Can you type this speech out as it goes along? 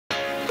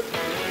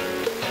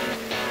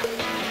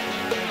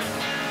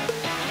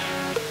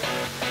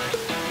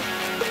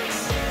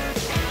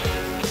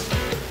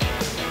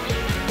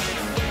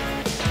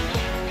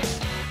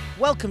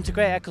Welcome to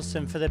Great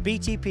Eccleston for the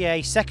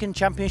BTPA second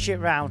championship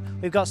round.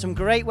 We've got some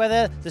great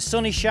weather, the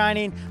sun is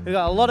shining, we've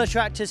got a lot of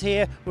tractors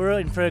here, we're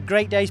in for a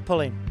great day's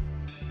pulling.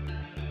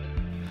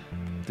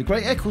 The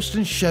Great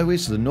Eccleston Show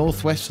is the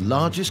Northwest's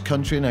largest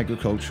country and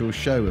agricultural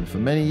show, and for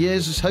many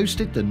years has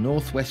hosted the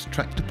Northwest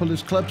Tractor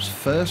Pullers Club's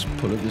first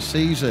pull of the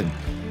season.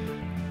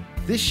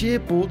 This year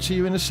brought to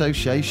you in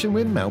association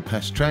with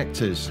Malpass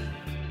Tractors.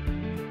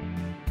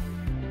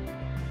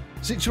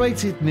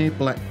 Situated near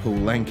Blackpool,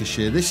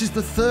 Lancashire, this is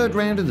the third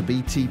round of the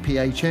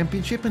BTPA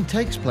Championship and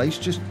takes place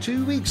just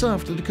 2 weeks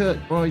after the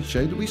Kirkbride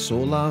show that we saw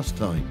last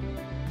time.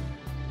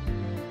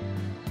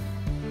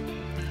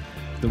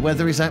 The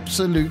weather is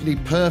absolutely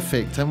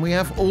perfect and we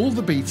have all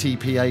the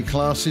BTPA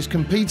classes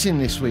competing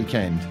this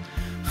weekend.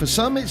 For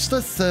some it's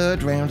the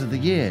third round of the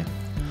year.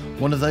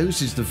 One of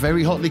those is the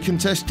very hotly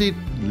contested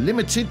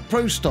limited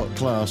Prostock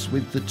class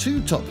with the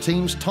two top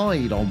teams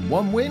tied on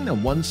 1 win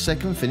and 1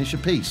 second finish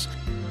apiece.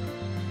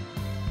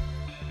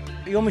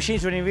 Your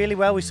machine's running really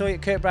well. We saw you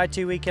at Kirkbride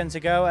 2 weekends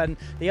ago, and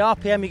the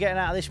RPM you're getting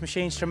out of this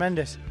machine's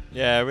tremendous.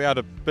 Yeah, we had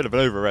a bit of an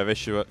over-rev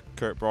issue at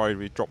Kirkbride.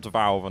 We dropped a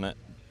valve and it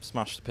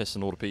smashed the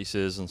piston all to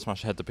pieces and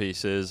smashed the head to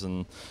pieces,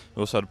 and we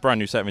also had a brand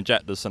new set of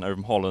injectors sent over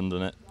from Holland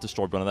and it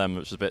destroyed one of them,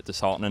 which was a bit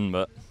disheartening,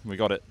 but we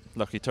got it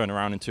luckily turned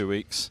around in 2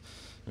 weeks.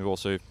 We've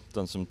also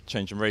done some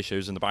changing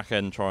ratios in the back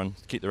end, try and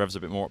keep the revs a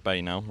bit more at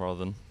bay now rather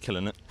than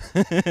killing it.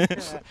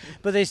 Yeah.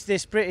 But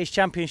this British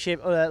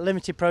Championship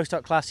limited Pro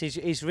Stock class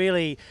is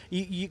really,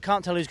 you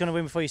can't tell who's going to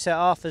win before you set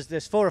off.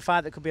 There's 4 or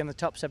 5 that could be on the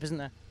top step, isn't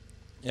there?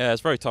 Yeah,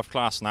 it's a very tough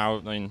class now.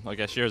 I mean, I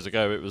guess years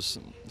ago it was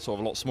sort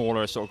of a lot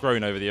smaller. It's sort of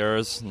grown over the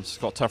years and it's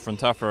got tougher and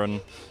tougher,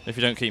 and if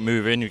you don't keep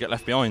moving you get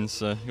left behind,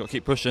 so you've got to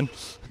keep pushing.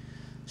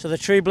 So the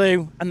True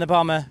Blue and the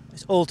Bomber,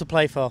 it's all to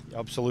play for?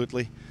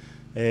 Absolutely.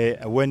 A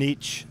win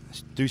each,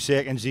 2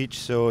 seconds each,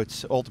 so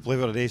it's all to play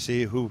for. They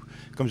say who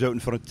comes out in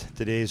front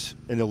today's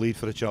in the lead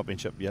for the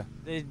championship. Yeah.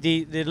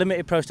 The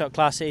limited Pro Stock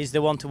class is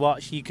the one to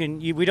watch. We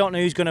don't know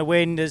who's going to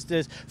win.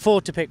 There's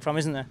 4 to pick from,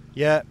 isn't there?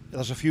 Yeah,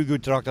 there's a few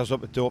good tractors up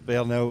the top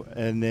there now,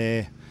 and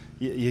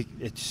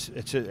it's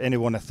any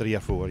one of 3 or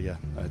 4. Yeah,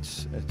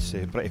 it's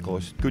pretty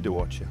close. Good to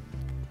watch. Yeah.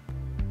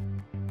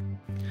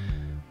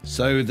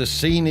 So the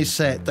scene is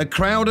set, the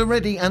crowd are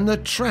ready and the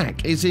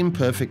track is in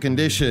perfect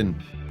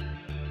condition.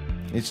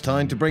 It's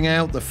time to bring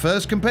out the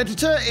first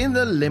competitor in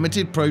the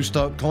limited Pro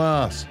Stock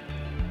class.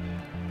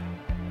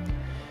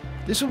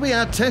 This will be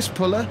our test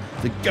puller,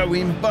 the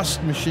go-in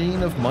bust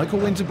machine of Michael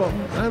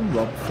Winterbottom and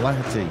Rob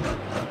Flaherty.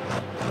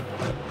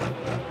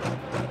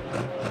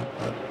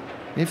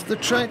 If the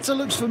tractor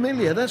looks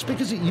familiar, that's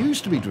because it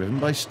used to be driven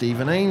by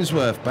Stephen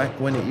Ainsworth back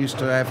when it used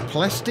to have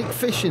plastic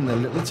fish in the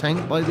little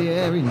tank by the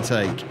air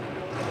intake.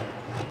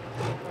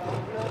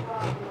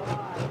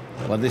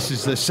 Well, this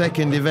is the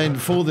second event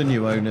for the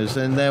new owners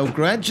and they'll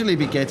gradually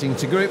be getting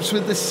to grips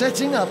with the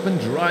setting up and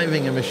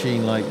driving a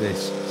machine like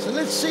this. So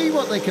let's see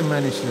what they can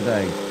manage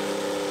today.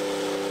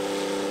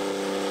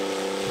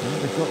 Well,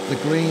 they've got the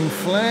green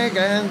flag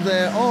and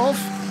they're off.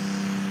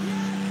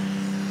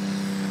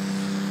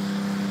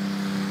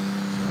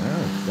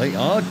 Well, they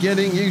are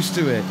getting used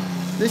to it.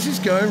 This is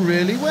going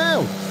really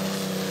well.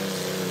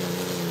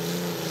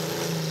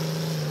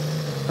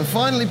 And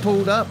finally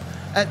pulled up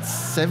at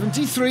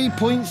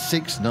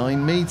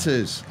 73.69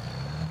 metres.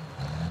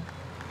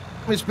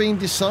 It's been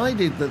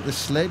decided that the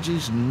sledge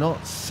is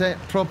not set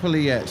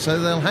properly yet, so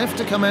they'll have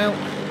to come out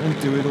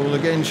and do it all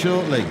again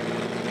shortly.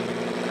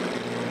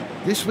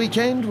 This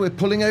weekend we're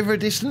pulling over a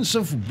distance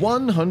of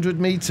 100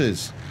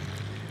 metres.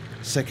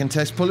 Second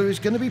test puller is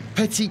going to be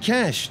Petty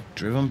Cash,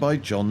 driven by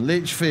John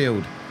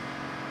Litchfield.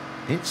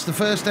 It's the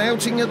first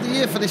outing of the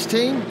year for this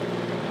team.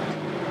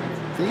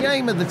 The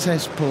aim of the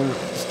test pull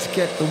is to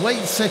get the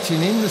weight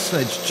setting in the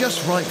sledge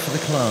just right for the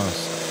class,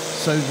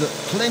 so that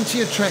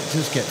plenty of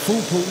tractors get full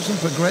pulls and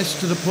progress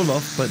to the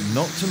pull-off, but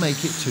not to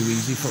make it too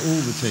easy for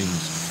all the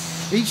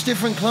teams. Each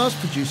different class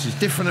produces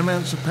different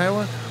amounts of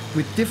power,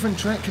 with different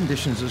track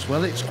conditions as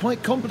well. It's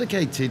quite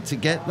complicated to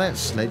get that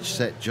sledge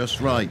set just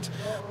right.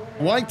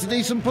 Wide to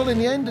decent pull in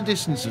the end, a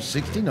distance of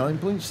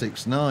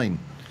 69.69.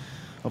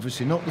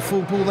 Obviously not the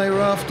full pull they were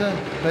after,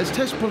 but as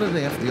test puller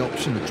they have the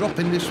option of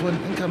dropping this one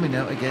and coming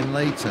out again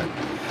later.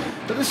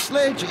 But the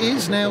sledge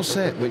is now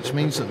set, which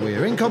means that we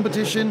are in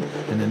competition,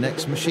 and the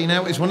next machine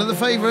out is one of the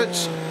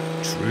favourites,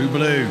 True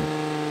Blue.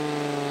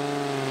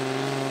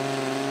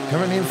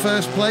 Currently in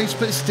first place,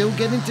 but still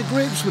getting to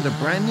grips with a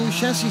brand new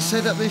chassis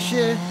setup this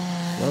year.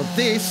 Well,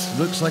 this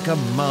looks like a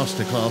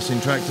masterclass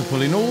in tractor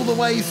pulling all the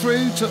way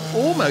through to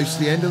almost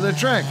the end of the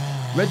track.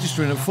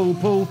 Registering a full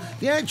pull,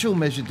 the actual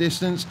measured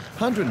distance,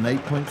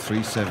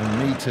 108.37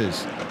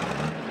 metres.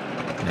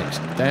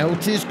 Next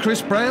out is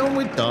Chris Brown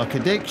with Dark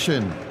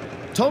Addiction.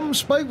 Tom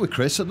spoke with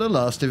Chris at the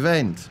last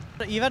event.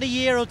 You've had a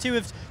year or 2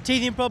 of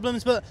teething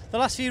problems, but the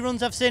last few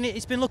runs I've seen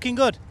it's been looking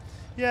good.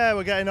 Yeah,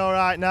 we're getting all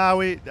right now.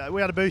 We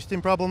had a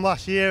boosting problem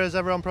last year, as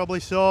everyone probably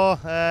saw.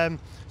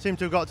 Seem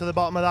to have got to the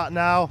bottom of that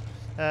now.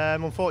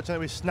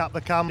 Unfortunately, we snapped the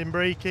cam in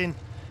braking.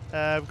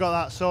 We've got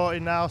that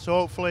sorted now, so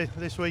hopefully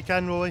this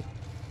weekend we'll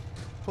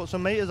put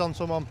some meters on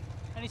someone.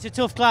 And it's a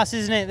tough class,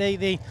 isn't it?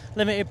 The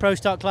limited pro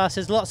stock class.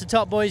 There's lots of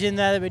top boys in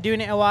there that have been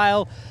doing it a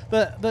while,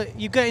 but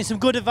you're getting some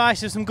good advice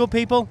from some good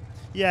people.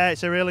 Yeah,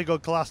 it's a really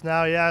good class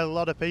now. Yeah, a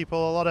lot of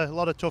people, a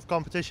lot of tough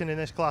competition in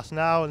this class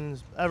now,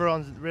 and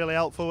everyone's really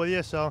helpful with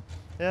you. So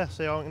yeah,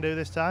 see what we can do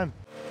this time.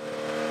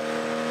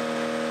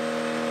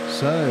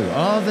 So,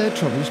 are there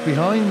troubles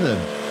behind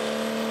them?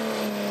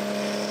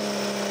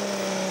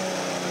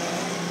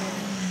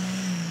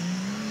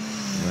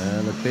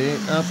 Well, a bit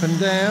up and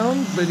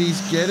down, but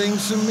he's getting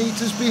some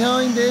meters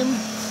behind him.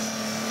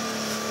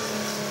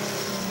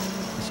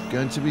 It's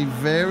going to be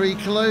very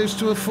close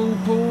to a full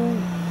pull.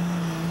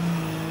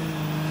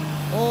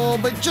 Oh,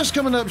 but just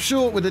coming up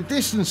short with a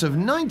distance of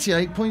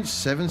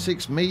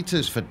 98.76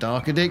 metres for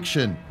Dark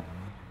Addiction.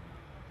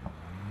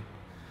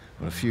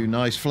 Well, a few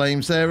nice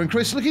flames there, and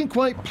Chris looking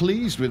quite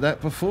pleased with that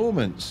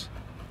performance.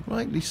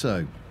 Rightly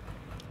so.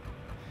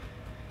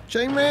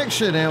 Chain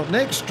Reaction out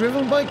next,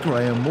 driven by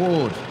Graham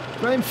Ward.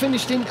 Graham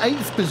finished in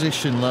 8th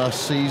position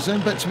last season,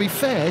 but to be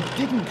fair,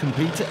 didn't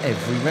compete at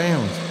every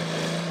round.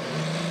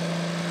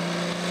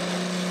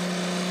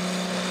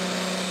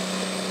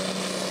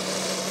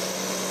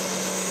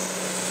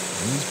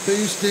 He's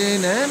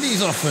boosting and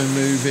he's off and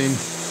moving.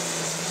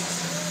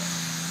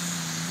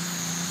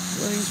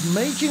 Well, he's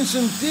making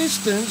some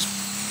distance.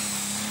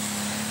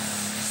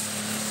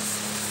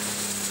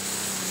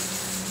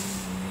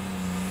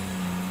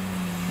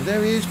 But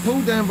there he is,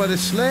 pulled down by the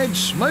sledge.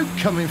 Smoke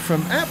coming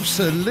from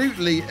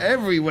absolutely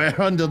everywhere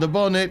under the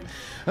bonnet.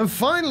 And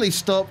finally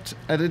stopped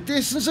at a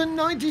distance of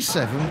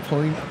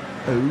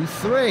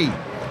 97.03.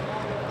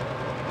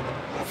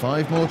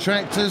 5 more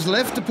tractors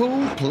left to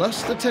pull,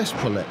 plus the test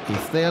puller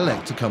if they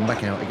elect to come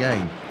back out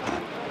again.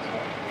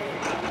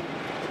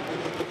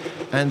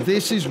 And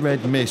this is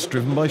Red Mist,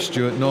 driven by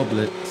Stuart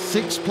Noblet.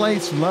 6th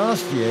place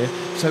last year,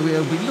 so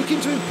we'll be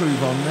looking to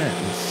improve on that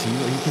and see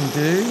what he can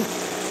do.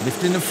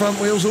 Lifting the front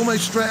wheels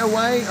almost straight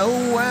away.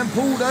 Oh, and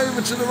pulled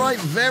over to the right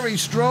very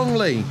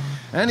strongly.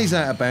 And he's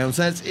out of bounds.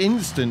 That's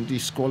instant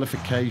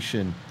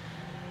disqualification.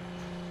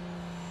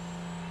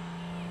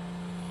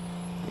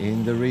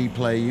 In the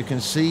replay, you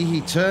can see he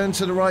turned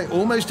to the right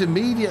almost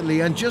immediately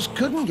and just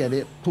couldn't get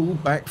it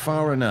pulled back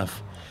far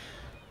enough.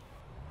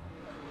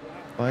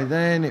 By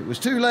then, it was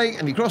too late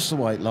and he crossed the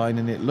white line,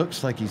 and it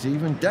looks like he's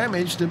even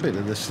damaged a bit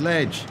of the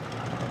sledge.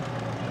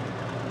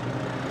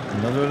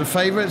 Another of the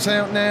favourites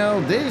out now.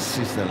 This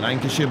is the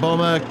Lancashire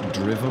Bomber,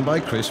 driven by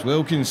Chris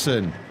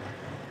Wilkinson.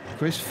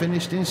 Chris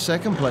finished in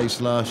 2nd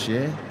place last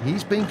year.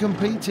 He's been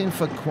competing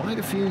for quite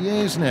a few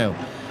years now.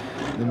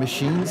 The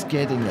machine's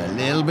getting a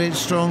little bit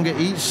stronger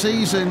each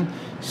season,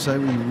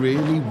 so he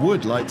really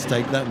would like to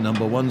take that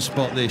 #1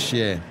 spot this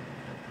year.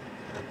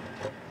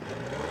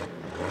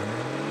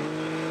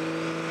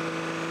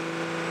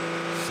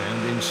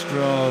 Sounding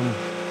strong.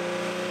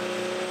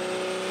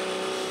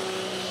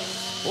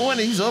 Oh,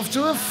 and he's off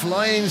to a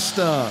flying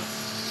start.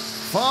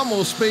 Far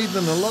more speed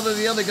than a lot of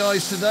the other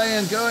guys today,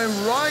 and going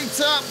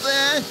right up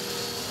there.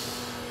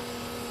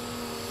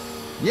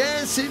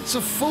 Yes, it's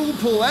a full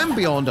pull and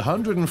beyond.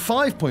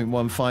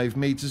 105.15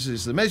 metres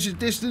is the measured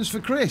distance for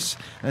Chris.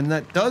 And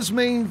that does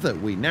mean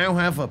that we now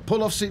have a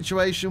pull-off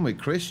situation with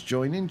Chris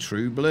joining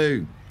True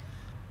Blue.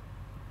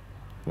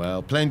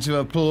 Well, plenty of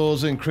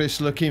applause, and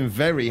Chris looking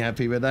very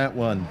happy with that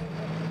one.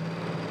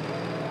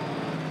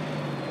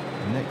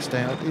 Next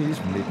out is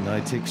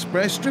Midnight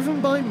Express, driven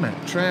by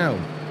Matt Trow.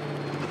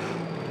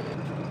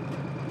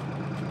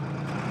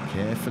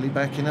 Carefully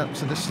backing up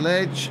to the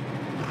sledge.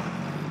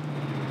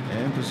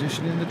 And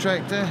positioning the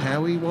tractor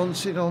how he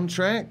wants it on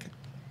track.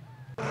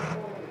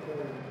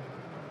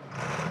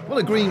 Well,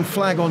 a green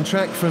flag on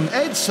track from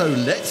Ed, so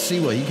let's see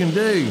what he can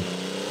do.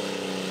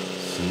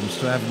 Seems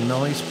to have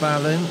nice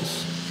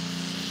balance.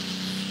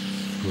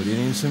 Putting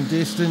in some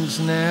distance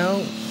now.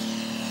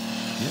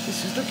 Yeah,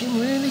 this is looking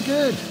really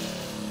good.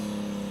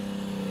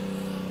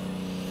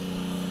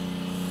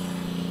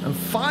 And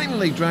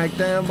finally dragged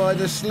down by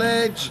the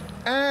sledge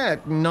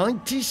at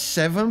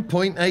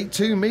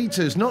 97.82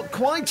 metres. Not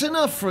quite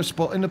enough for a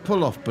spot in the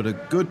pull-off, but a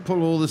good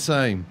pull all the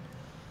same.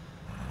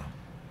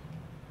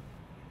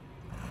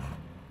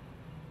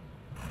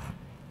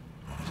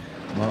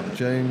 Mark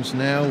Jones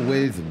now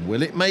with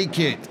Will It Make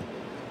It?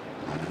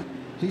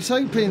 He's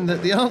hoping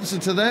that the answer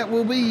to that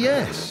will be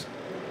yes.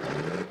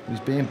 He's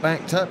being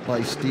backed up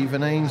by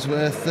Stephen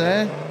Ainsworth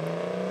there.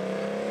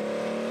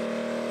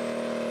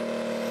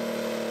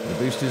 The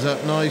boost is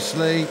up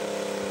nicely.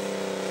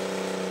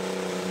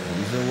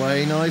 He's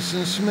away nice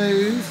and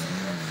smooth.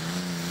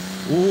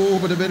 Oh,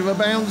 but a bit of a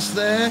bounce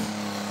there.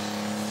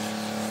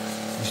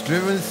 He's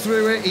driven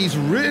through it. He's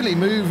really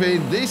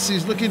moving. This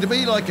is looking to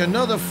be like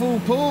another full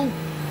pull.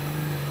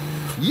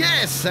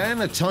 Yes,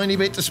 and a tiny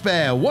bit to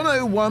spare.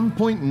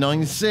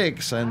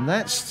 101.96, and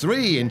that's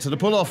 3 into the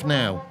pull-off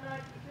now.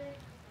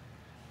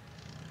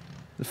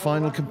 The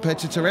final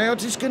competitor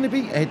out is going to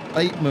be Ed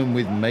Bateman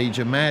with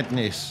Major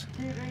Madness.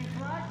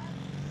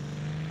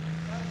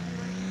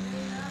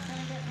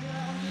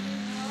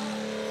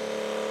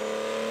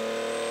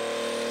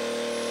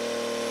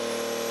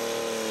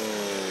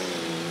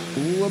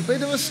 Ooh, a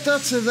bit of a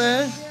stutter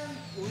there.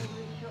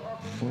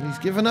 Well, he's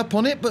given up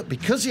on it, but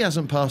because he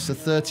hasn't passed the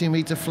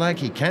 30-metre flag,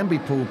 he can be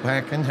pulled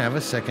back and have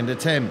a second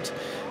attempt.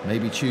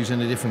 Maybe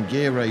choosing a different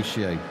gear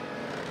ratio.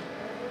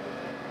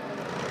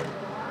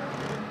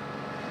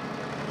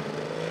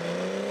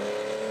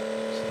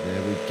 So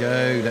there we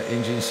go. That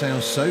engine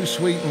sounds so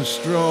sweet and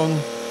strong.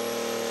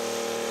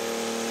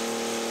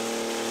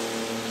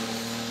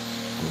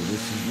 Well,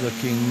 this is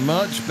looking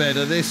much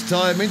better this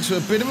time. Into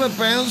a bit of a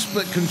bounce,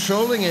 but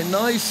controlling it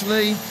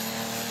nicely.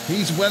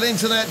 He's well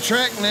into that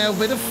track now,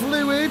 bit of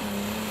fluid.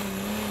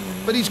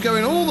 But he's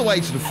going all the way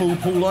to the full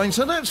pull line,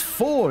 so that's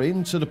 4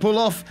 into the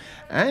pull-off.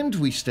 And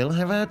we still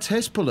have our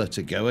test puller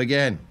to go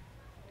again.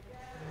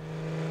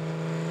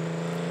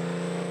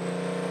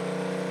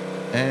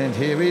 And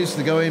here is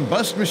the going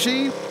bust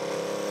machine.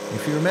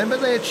 If you remember,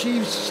 they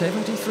achieved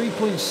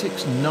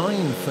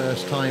 73.69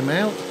 first time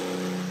out.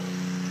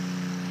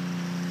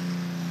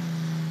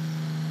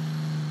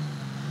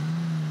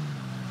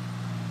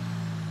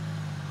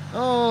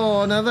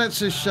 Oh, now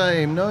that's a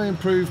shame. No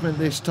improvement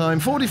this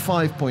time.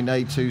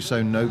 45.82,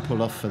 so no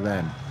pull-off for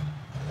them.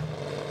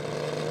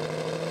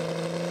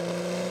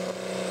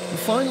 The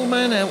final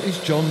man out is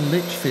John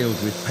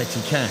Litchfield with petty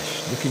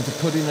cash, looking to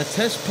put in a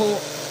test pull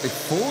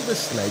before the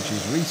sledge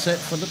is reset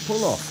for the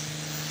pull-off.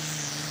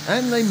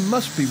 And they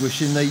must be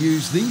wishing they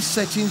used these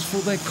settings for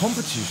their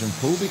competition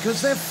pull,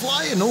 because they're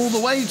flying all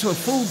the way to a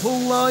full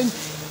pull line,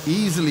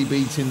 easily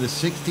beating the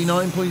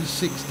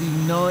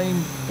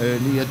 69.69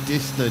 earlier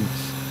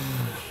distance.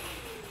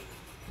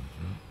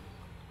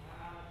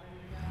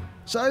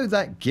 So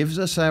that gives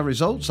us our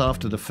results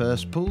after the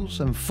first pulls,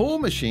 and 4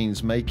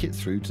 machines make it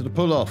through to the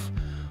pull-off.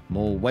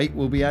 More weight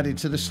will be added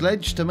to the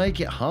sledge to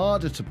make it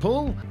harder to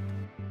pull.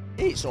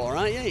 It's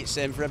alright, yeah, it's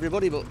same for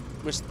everybody, but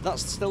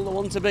that's still the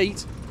one to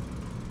beat.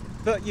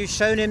 But you've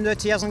shown him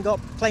that he hasn't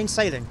got plain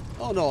sailing.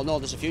 Oh no,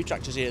 there's a few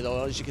tractors here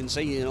though, as you can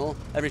see, you know.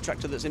 Every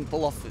tractor that's in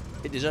pull-off,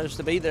 it deserves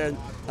to be there,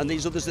 and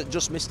these others that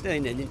just missed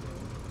it,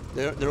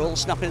 they're all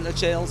snapping at their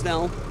tails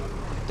now.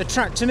 The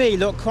track to me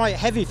looked quite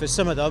heavy for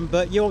some of them,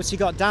 but you obviously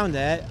got down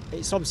there.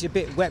 It's obviously a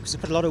bit wet because they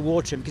put a lot of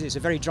water in because it's a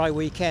very dry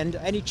weekend.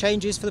 Any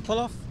changes for the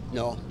pull-off?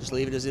 No, just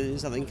leave it as it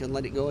is, I think, and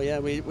let it go. Yeah,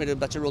 we had a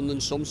better run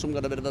than some. Some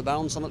got a bit of a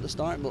bounce on at the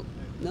start, but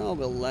no,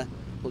 we'll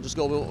just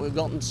go with what we've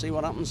got and see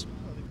what happens.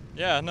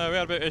 Yeah, no, we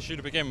had a bit of issue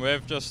to begin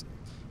with. Just,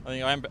 I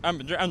think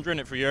I'm doing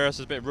it for years.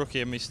 It's a bit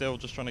rookie, and me still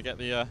just trying to get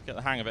the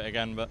hang of it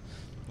again. But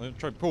we'll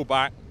try to pull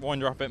back,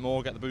 wind her up a bit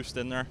more, get the boost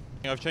in there.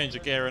 I've changed the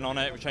gearing on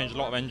it. We've changed a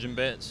lot of engine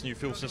bits, new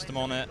fuel system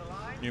on it,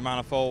 new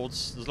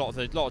manifolds. There's a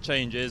lot of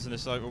changes, and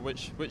it's like, well,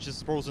 which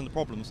is causing the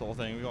problem, sort of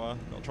thing. We've got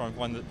to try and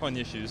find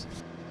the issues.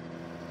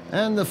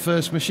 And the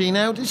first machine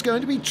out is going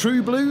to be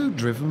True Blue,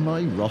 driven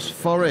by Ross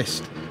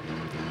Forrest.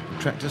 The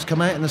tractors come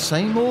out in the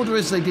same order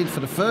as they did for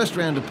the first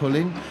round of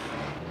pulling,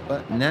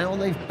 but now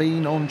they've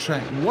been on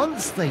track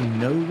once they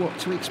know what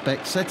to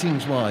expect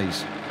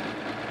settings-wise.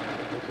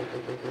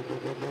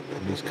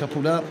 And he's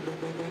coupled up,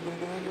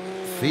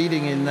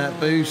 feeding in that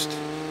boost.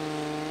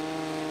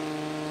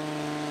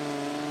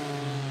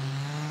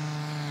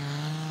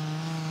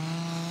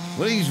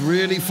 Well, he's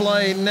really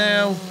flying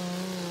now.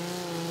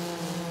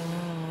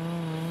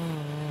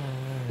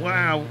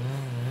 Wow.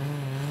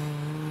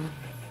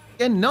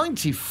 And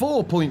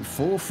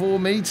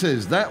 94.44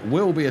 metres. That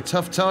will be a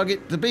tough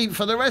target to beat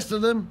for the rest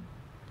of them.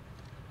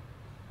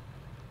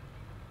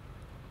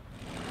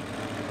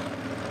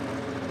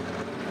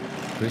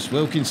 Chris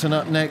Wilkinson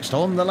up next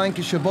on the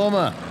Lancashire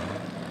Bomber.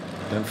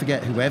 Don't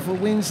forget, whoever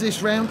wins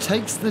this round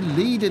takes the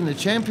lead in the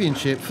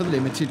championship for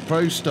limited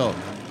pro stock.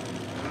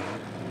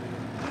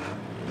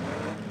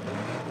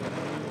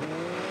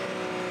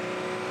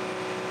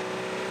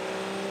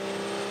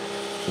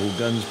 All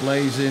guns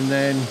blazing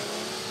then.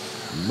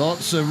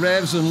 Lots of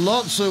revs and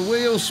lots of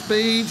wheel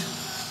speed.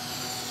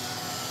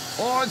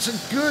 Oh, it's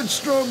a good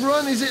strong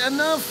run. Is it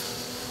enough?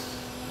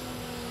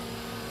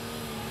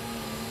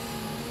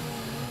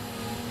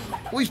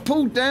 Oh, he's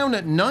pulled down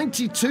at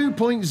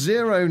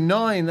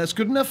 92.09. That's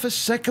good enough for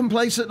second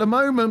place at the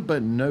moment,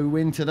 but no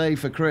win today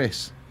for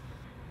Chris.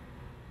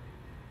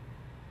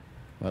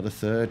 Well, the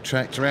third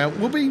tractor out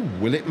will be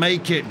Will It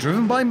Make It,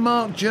 driven by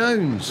Mark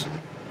Jones.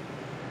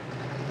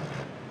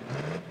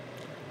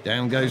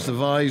 Down goes the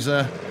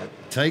visor.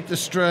 Take the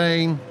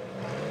strain.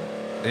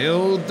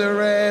 Build the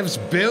revs.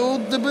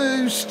 Build the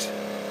boost.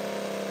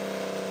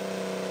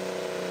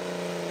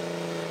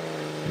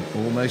 An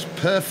almost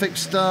perfect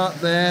start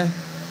there.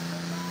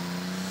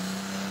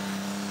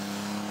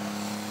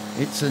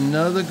 It's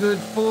another good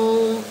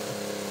pull.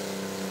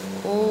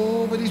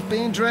 Oh, but he's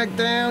being dragged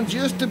down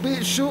just a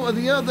bit short of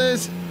the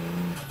others.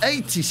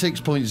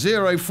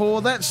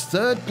 86.04. That's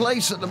third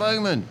place at the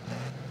moment.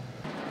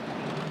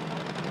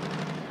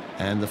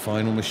 And the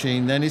final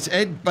machine then is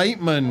Ed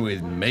Bateman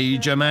with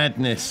Major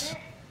Madness.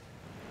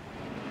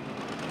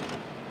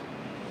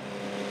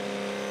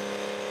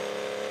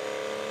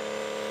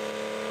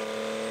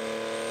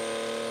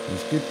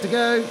 He's good to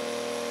go.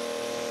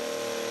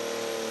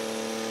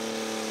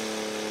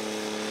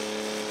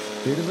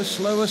 Bit of a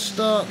slower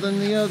start than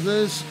the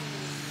others.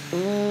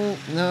 Oh,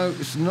 no,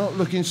 it's not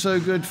looking so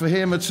good for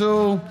him at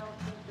all.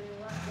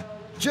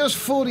 Just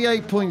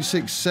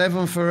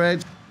 48.67 for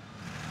Ed.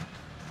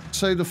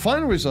 So the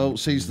final result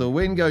sees the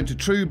win going to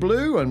True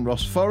Blue and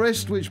Ross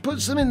Forrest, which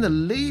puts them in the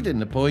lead in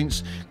the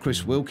points,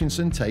 Chris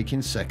Wilkinson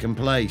taking second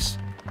place.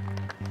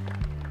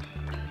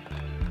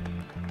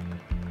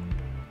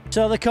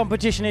 So the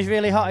competition is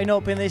really hotting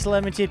up in this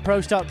limited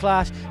Pro Stock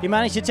class. He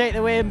managed to take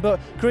the win, but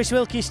Chris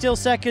Wilkie's still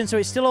second, so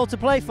it's still all to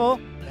play for.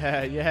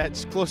 Yeah,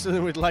 it's closer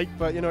than we'd like,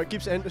 but you know, it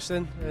keeps it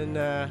interesting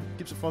and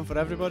keeps it fun for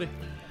everybody.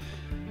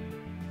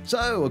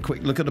 So a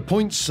quick look at the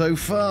points so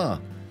far.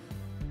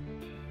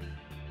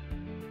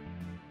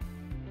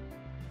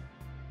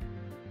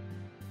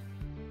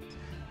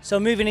 So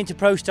moving into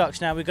Pro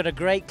Stocks now, we've got a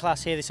great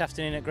class here this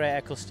afternoon at Great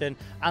Eccleston,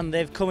 and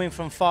they've come in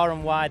from far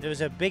and wide. There was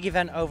a big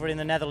event over in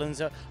the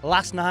Netherlands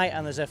last night,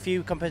 and there's a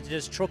few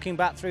competitors trucking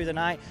back through the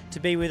night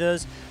to be with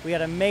us. We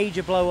had a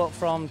major blow up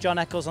from John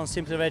Eccles on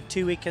Simply Red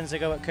 2 weekends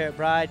ago at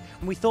Kirkbride,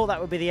 and we thought that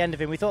would be the end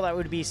of him. We thought that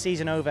would be his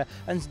season over,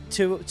 and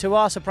to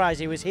our surprise,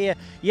 he was here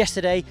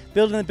yesterday,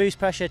 building the boost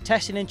pressure,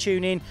 testing and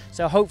tuning,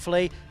 so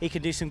hopefully he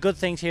can do some good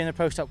things here in the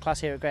Pro Stock class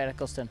here at Great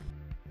Eccleston.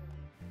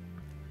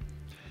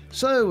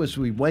 So as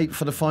we wait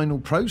for the final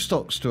Pro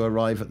Stocks to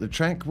arrive at the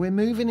track, we're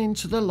moving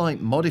into the light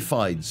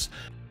modifieds.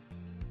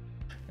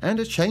 And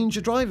a change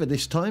of driver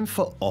this time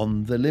for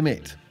On the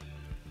Limit.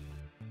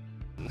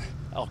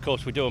 Of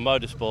course we do a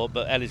motorsport,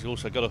 but Ellie's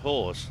also got a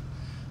horse.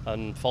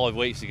 And 5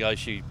 weeks ago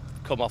she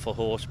come off a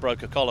horse,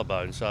 broke a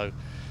collarbone, so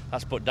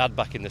that's put Dad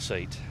back in the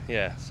seat.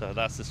 Yeah, so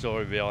that's the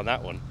story behind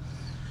that one.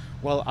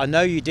 Well, I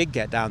know you did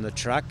get down the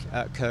track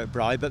at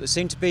Kirkbride, but there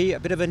seemed to be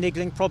a bit of a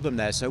niggling problem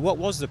there. So what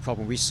was the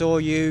problem? We saw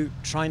you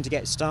trying to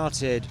get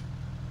started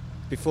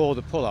before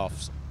the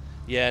pull-offs.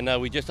 Yeah, no,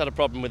 we just had a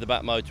problem with the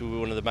back motor with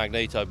one of the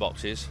magneto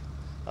boxes.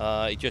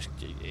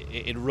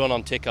 It run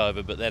on tick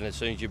over, but then as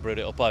soon as you brought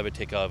it up over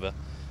tick over,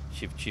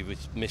 she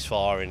was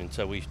misfiring, and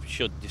so we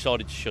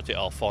decided to shut it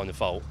off, find the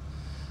fault.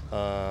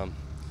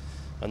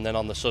 And then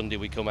on the Sunday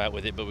we come out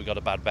with it, but we got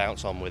a bad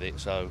bounce on with it,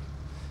 so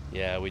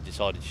yeah, we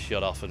decided to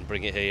shut off and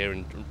bring it here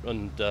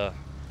and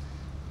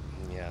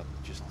yeah,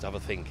 just have a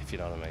think, if you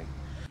know what I mean.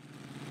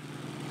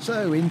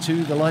 So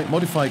into the light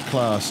modified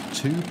class,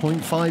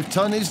 2.5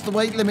 tonne is the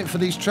weight limit for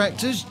these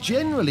tractors,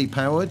 generally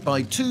powered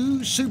by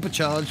 2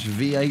 supercharged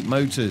V8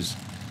 motors.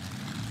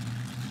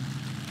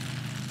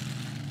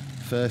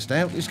 First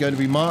out is going to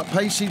be Mark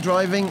Pacey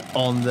driving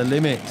On the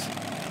Limit.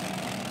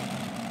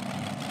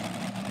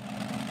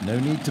 No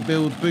need to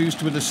build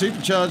boost with a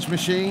supercharged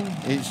machine,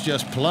 it's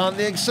just plant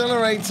the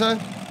accelerator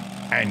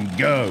and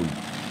go.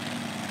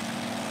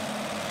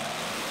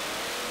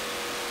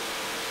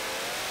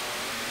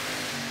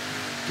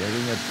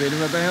 Getting a bit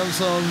of a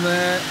bounce on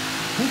there.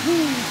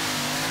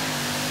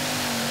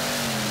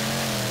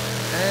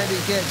 And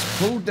it gets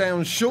pulled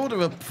down short of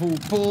a full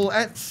pull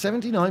at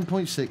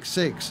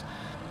 79.66.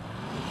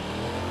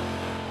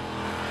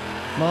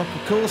 Mark,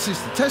 of course, is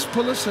the test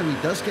puller, so he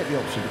does get the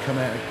option to come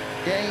out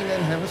again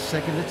and have a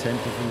second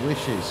attempt if he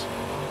wishes.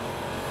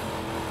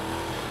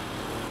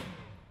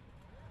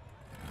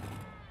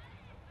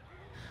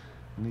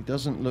 And he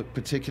doesn't look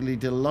particularly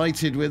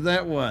delighted with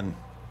that one.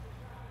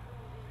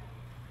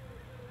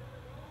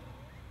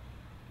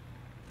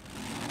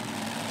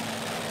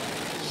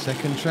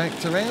 Second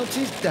tractor out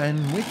is Dan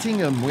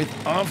Whittingham with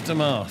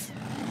Aftermath.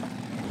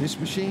 This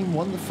machine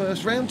won the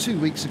first round 2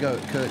 weeks ago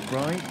at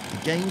Kirkbride.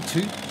 Again,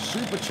 2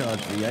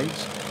 supercharged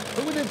V8s,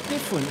 but with a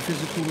different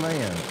physical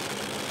layout.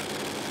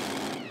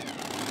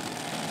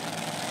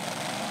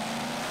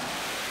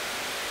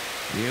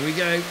 Here we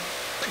go.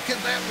 Look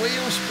at that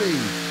wheel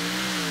speed.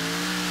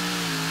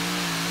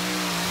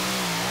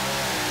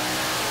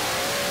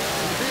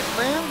 A bit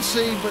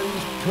bouncy, but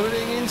he's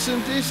putting in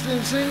some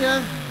distance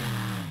here.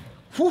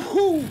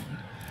 Woohoo!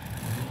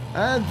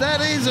 And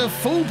that is a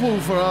full pull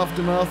for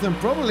Aftermath, and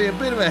probably a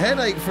bit of a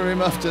headache for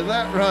him after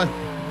that run.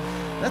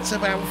 That's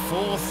about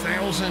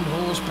 4,000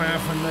 horsepower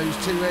from those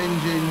 2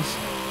 engines.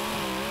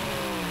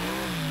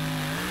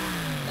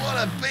 What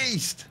a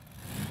beast!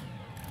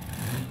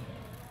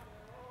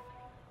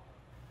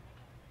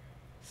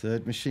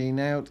 Third machine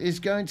out is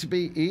going to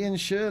be Ian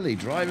Shirley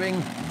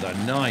driving the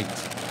Knight.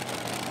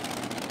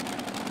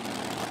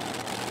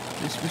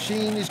 This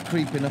machine is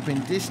creeping up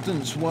in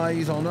distance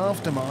ways on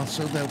Aftermath,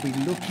 so they'll be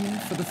looking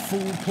for the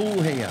full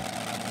pull here.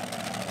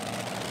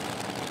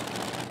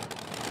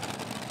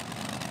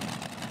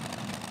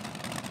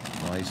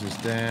 Risers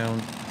down.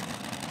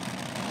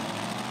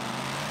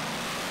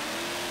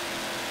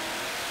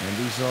 And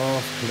he's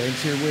off.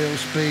 Plenty of wheel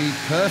speed.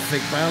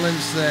 Perfect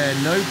balance there.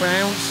 No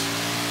bounce.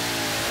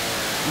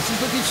 This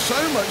is looking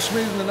so much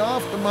smoother than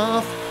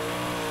Aftermath.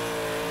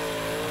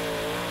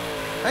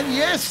 And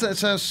yes,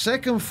 that's our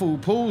second full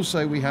pull,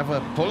 so we have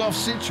a pull-off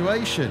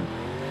situation.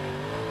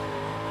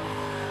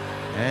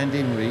 And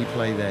in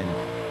replay then,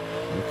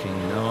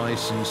 looking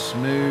nice and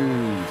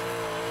smooth.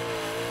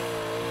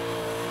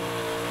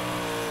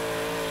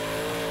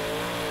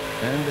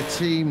 And the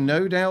team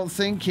no doubt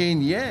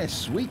thinking,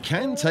 yes, we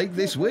can take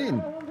this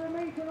win.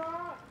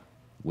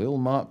 Will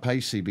Mark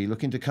Pacey be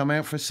looking to come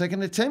out for a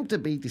second attempt to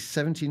beat his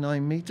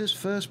 79 metres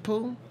first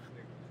pull?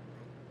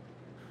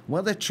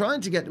 Well, they're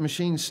trying to get the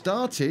machine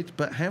started,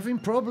 but having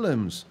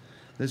problems.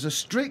 There's a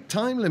strict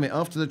time limit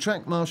after the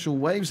track marshal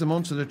waves them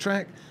onto the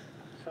track.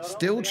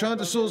 Still trying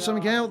to sort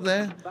something out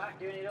there.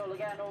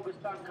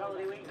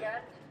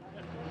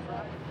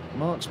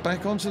 Mark's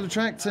back onto the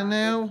tractor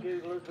now.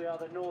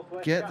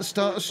 Get the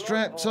starter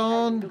strapped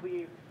on.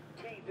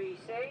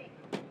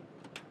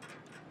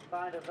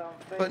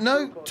 But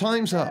no,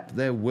 time's up.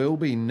 There will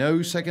be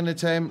no second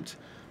attempt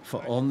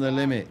for On the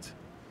Limit.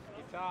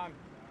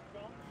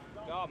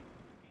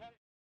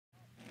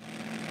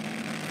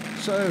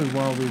 So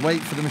while we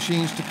wait for the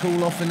machines to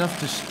cool off enough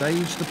to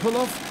stage the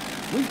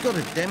pull-off, we've got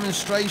a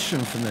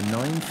demonstration from the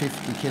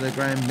 950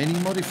 kilogram mini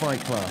modified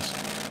class.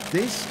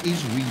 This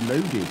is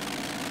reloaded.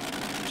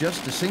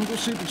 Just a single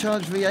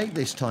supercharged V8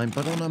 this time,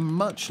 but on a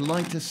much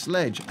lighter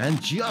sledge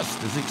and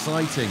just as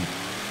exciting.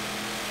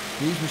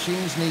 These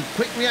machines need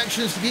quick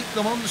reactions to keep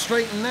them on the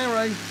straight and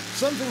narrow,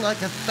 something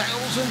like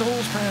 1,000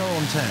 horsepower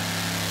on tap.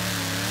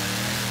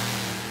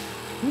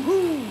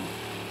 Woohoo!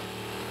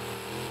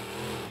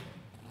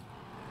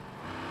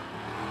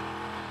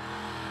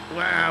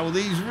 Wow,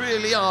 these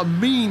really are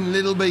mean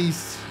little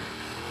beasts.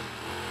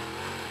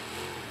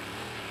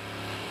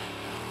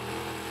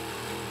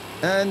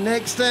 And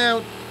next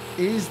out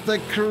is the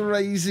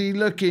crazy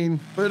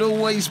looking, but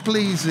always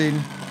pleasing,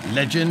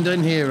 legend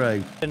and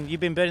hero. And you've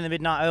been burning the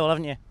midnight oil,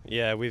 haven't you?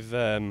 Yeah, we've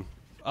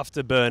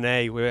after burn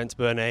A, we went to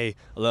burn A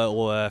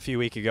a few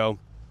weeks ago.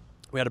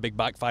 We had a big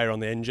backfire on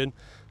the engine,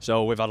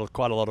 so we've had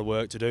quite a lot of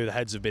work to do. The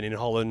heads have been in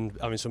Holland,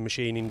 having some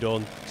machining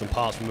done, some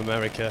parts from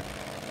America.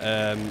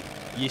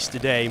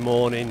 Yesterday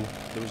morning,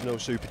 there was no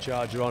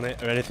supercharger on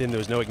it or anything. There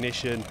was no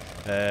ignition,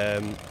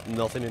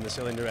 nothing in the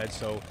cylinder head.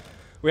 So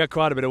we had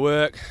quite a bit of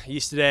work.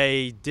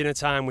 Yesterday, dinner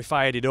time, we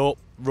fired it up,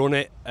 run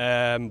it,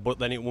 but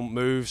then it wouldn't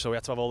move. So we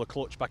had to have all the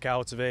clutch back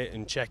out of it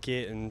and check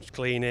it and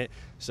clean it.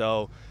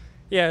 So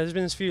yeah, there's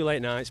been a few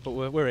late nights, but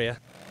we're here.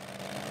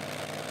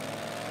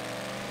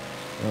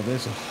 Well,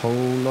 there's a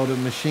whole lot of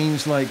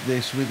machines like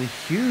this with a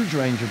huge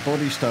range of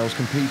body styles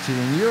competing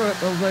in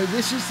Europe, although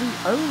this is the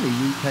only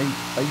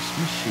UK-based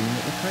machine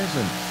at the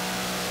present.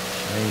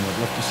 Shame, I'd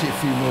love to see a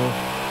few more.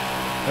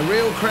 A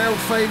real crowd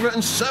favourite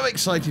and so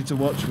excited to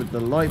watch with the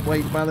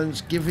lightweight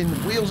balance giving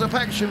wheels up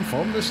action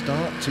from the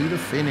start to the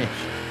finish.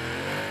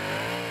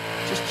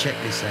 Just check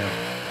this out.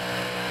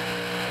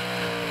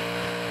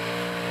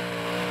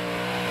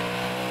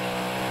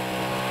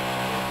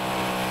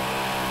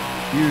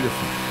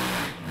 Beautiful.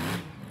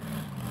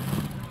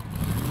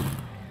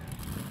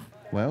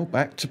 Well,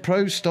 back to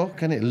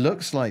Prostock, and it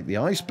looks like the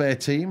Ice Bear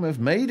team have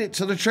made it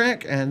to the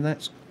track, and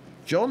that's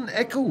John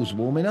Eccles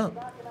warming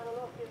up.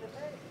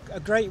 A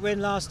great win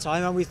last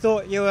time, and we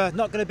thought you were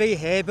not going to be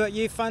here, but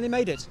you finally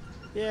made it.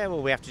 Yeah,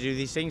 well, we have to do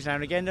these things now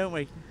and again, don't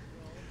we?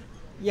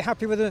 You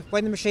happy with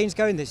when the machine's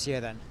going this year,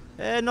 then?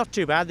 Not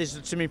too bad. There's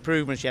some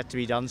improvements yet to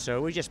be done,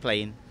 so we're just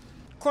playing.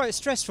 Quite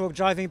stressful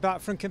driving back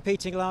from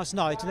competing last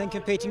night and then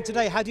competing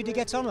today. How did you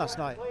get on last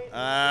night?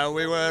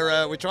 We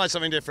tried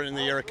something different in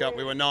the Euro Cup.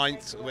 We were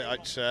 9th,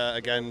 which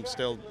again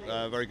still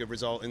a very good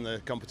result in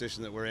the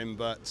competition that we're in.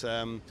 But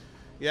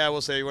yeah, we'll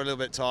see. We're a little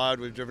bit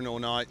tired. We've driven all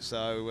night,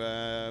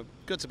 so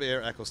good to be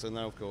here at Eccleston,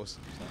 though, of course.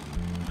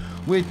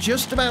 We're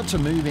just about to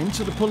move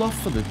into the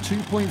pull-off for the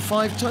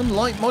 2.5-ton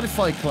light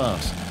modified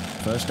class.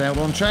 First out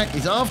on track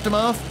is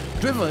Aftermath,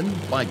 driven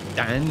by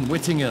Dan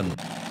Whittingham.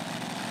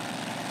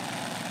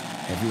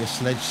 Heavier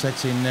sledge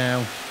sets in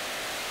now.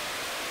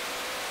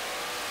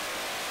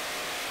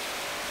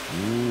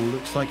 Ooh,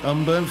 looks like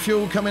unburnt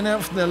fuel coming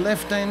out from the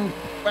left-hand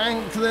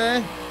bank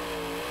there.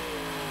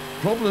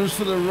 Problems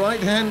for the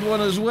right-hand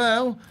one as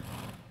well.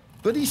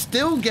 But he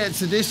still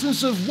gets a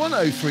distance of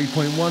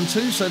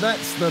 103.12, so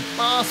that's the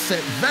bar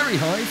set very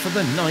high for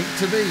the night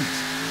to beat.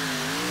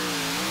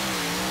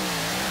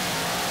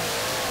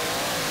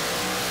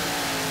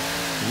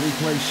 The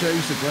replay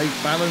shows the great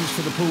balance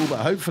for the pool,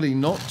 but hopefully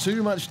not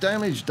too much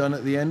damage done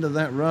at the end of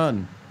that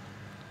run.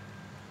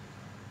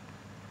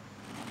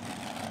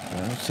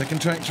 Well,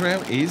 second tractor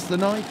out is the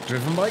Night,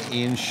 driven by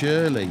Ian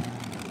Shirley.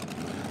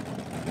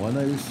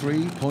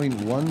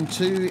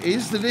 103.12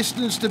 is the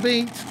distance to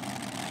beat.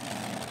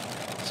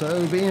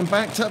 So being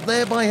backed up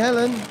there by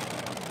Helen.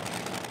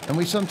 And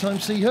we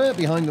sometimes see her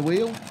behind the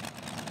wheel.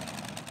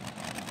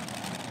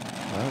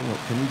 Well, what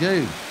can we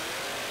do?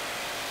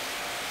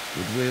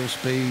 Good wheel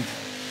speed.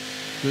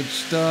 Good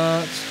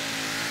start.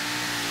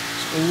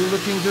 It's all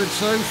looking good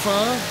so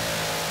far.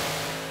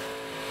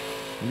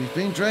 He's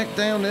been dragged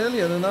down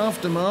earlier than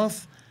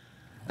Aftermath.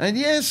 And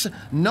yes,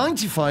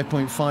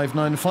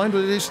 95.59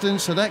 final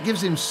distance, so that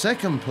gives him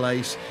second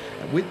place,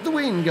 with the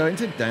win going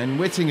to Dan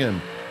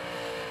Whittingham.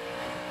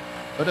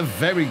 But a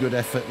very good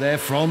effort there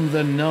from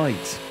the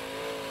Night.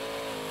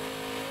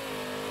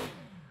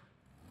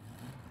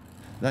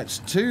 That's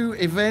 2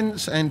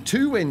 events and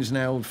 2 wins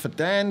now for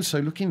Dan, so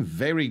looking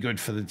very good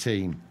for the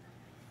team.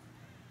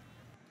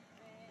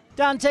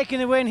 Dan taking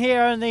the win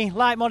here in the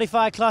light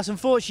modified class.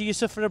 Unfortunately, you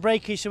suffered a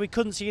breakage, so we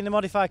couldn't see you in the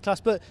modified class,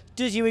 but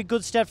does you in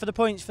good stead for the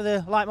points for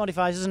the light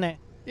modifieds, doesn't it?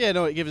 Yeah,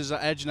 no, it gives us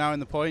that edge now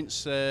in the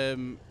points,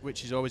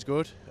 which is always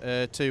good.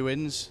 2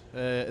 wins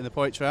in the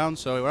points round,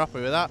 so we're happy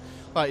with that.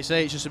 Like you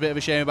say, it's just a bit of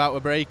a shame about the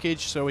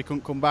breakage, so we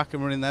couldn't come back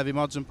and run in the heavy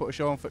mods and put a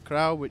show on for the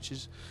crowd, which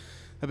is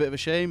a bit of a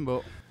shame,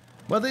 but...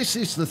 Well, this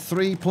is the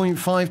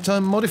 3.5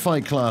 tonne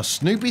modified class,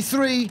 Snoopy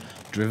 3,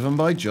 driven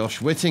by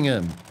Josh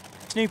Whittingham.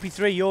 Snoopy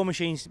 3, your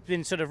machine's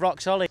been sort of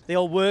rock solid. The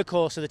old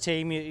workhorse of the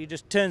team, he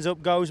just turns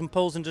up, goes and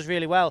pulls and does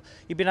really well.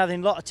 You've been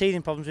having a lot of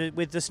teething problems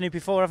with the Snoopy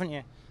 4, haven't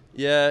you?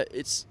 Yeah,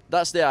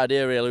 that's the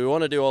idea really. We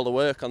want to do all the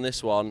work on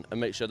this one and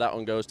make sure that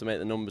one goes to make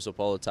the numbers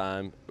up all the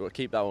time. We'll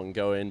keep that one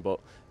going,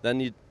 but then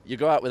you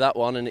go out with that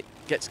one and it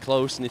gets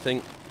close and you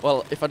think,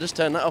 well, if I just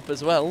turn that up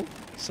as well,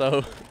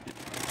 so...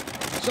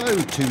 So,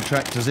 2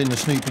 tractors in the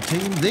Snoopy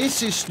team.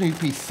 This is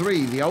Snoopy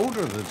 3, the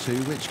older of the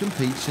 2, which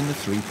competes in the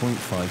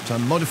 3.5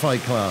 tonne modified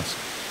class.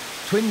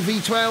 Twin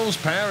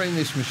V12s powering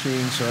this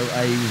machine, so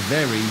a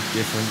very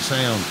different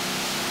sound.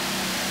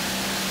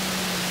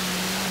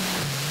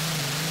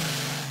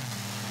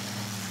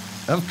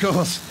 Of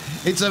course,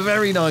 it's a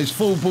very nice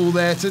full pull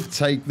there to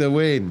take the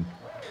win.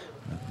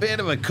 A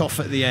bit of a cough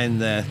at the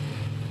end there.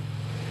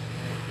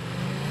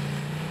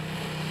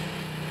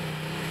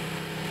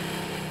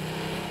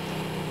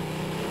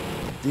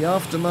 The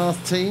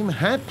Aftermath team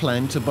had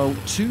planned to bolt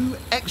 2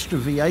 extra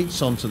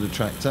V8s onto the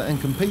tractor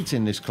and compete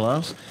in this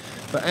class,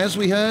 but as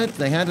we heard,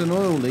 they had an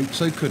oil leak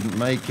so couldn't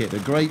make it. A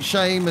great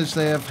shame, as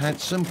they have had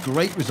some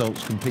great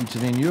results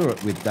competing in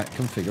Europe with that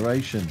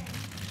configuration.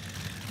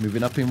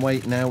 Moving up in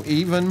weight now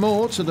even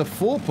more to the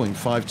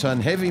 4.5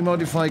 tonne heavy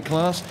modified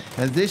class,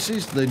 and this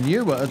is the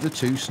newer of the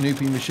 2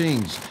 Snoopy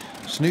machines.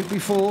 Snoopy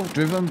 4,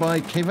 driven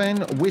by Kevin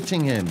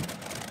Whittingham.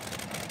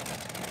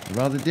 A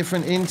rather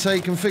different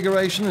intake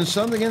configuration and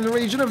something in the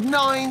region of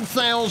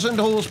 9,000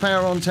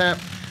 horsepower on tap.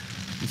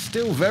 And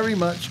still very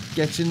much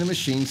getting the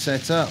machine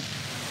set up.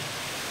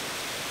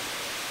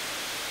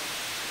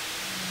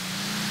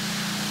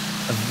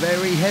 A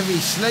very heavy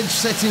sledge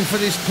setting for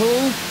this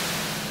pull,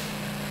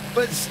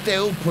 but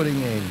still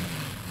putting in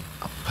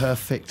a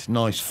perfect,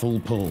 nice full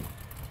pull.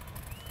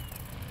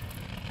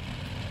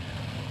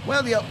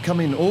 Well, the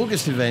upcoming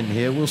August event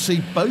here will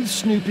see both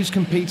Snoopies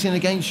competing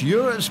against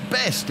Europe's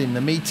best in the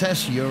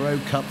Mitas Euro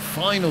Cup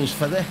finals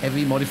for the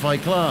heavy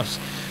modified class.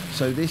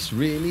 So this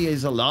really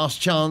is a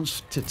last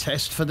chance to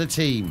test for the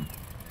team.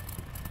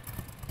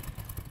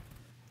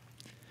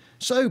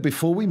 So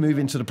before we move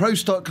into the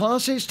Prostock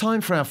class, it's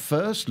time for our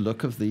first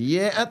look of the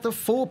year at the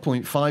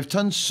 4.5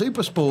 tonne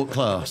Supersport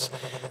class.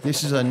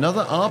 This is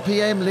another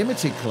RPM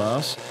limited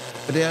class,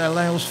 but it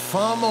allows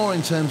far more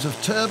in terms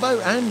of turbo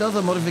and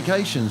other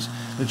modifications.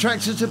 The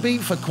tractor to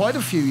beat for quite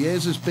a few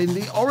years has been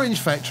the Orange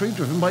Factory,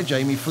 driven by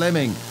Jamie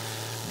Fleming.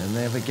 And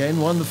they've again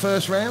won the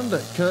first round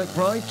at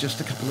Kirkbride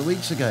just a couple of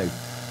weeks ago.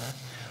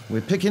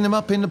 We're picking them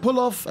up in the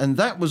pull-off, and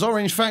that was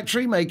Orange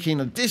Factory making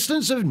a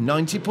distance of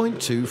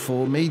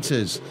 90.24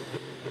 metres.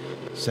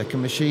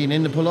 Second machine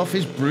in the pull-off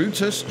is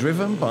Brutus,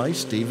 driven by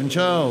Stephen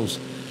Charles.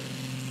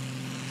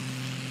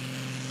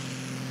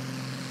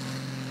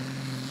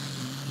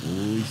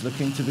 Ooh, he's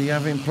looking to be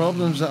having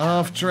problems at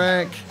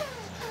half-track.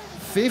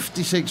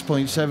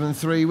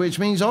 56.73, which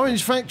means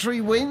Orange Factory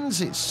wins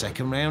its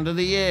second round of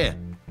the year.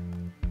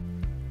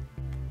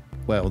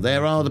 Well,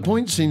 there are the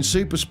points in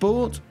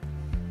Supersport.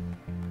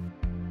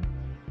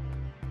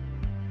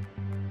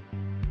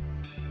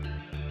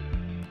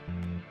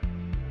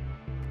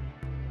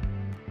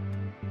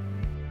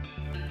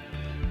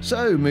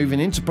 So,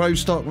 moving into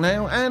Prostock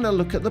now, and a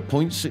look at the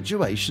points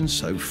situation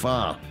so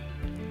far.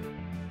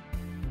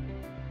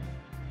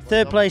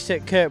 Third place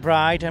at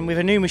Kirkbride, and with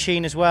a new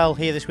machine as well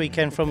here this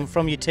weekend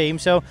from your team.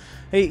 So,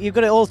 you've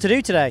got it all to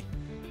do today.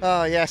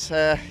 Oh yes,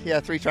 yeah,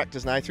 3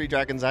 tractors now, 3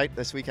 dragons out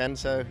this weekend.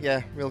 So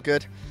yeah, real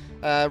good.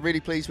 Really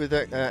pleased with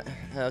it at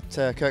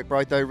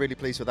Kirkbride though. Really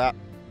pleased with that.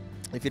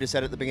 If you'd have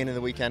said at the beginning of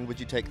the weekend, would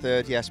you take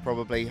third? Yes,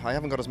 probably. I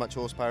haven't got as much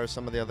horsepower as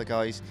some of the other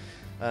guys,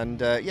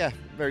 and yeah,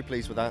 very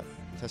pleased with that.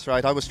 That's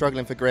right. I was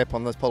struggling for grip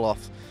on this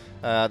pull-off.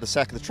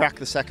 The track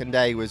the second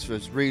day was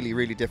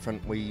really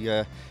different. We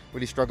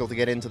really struggled to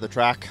get into the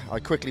track. I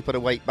quickly put a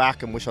weight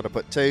back and wish I'd have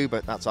put 2,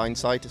 but that's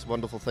hindsight. It's a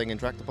wonderful thing in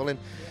tractor pulling.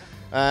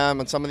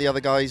 And some of the other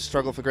guys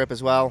struggled for grip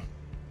as well.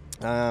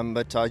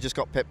 But I just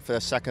got pipped for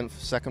second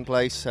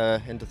place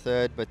into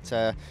third.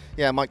 But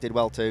yeah, Mike did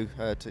well too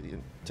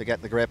to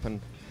get the grip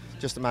and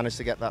just to manage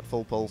to get that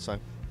full pull. So.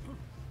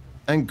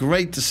 And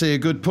great to see a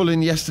good pull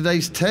in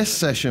yesterday's test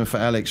session for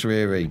Alex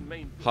Reary.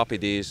 Happy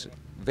days,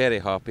 very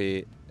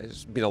happy.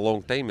 It's been a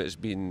long time. It's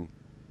been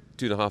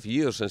 2.5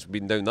 years since we've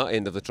been down that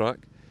end of the track.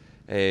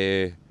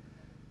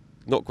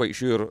 Not quite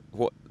sure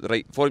what the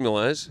right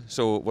formula is,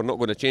 so we're not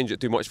going to change it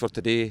too much for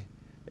today.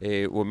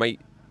 We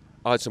might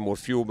add some more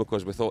fuel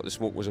because we thought the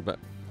smoke was a bit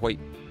white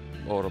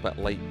or a bit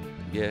light,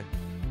 yeah.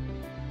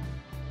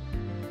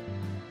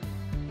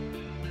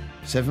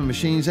 7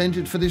 machines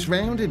entered for this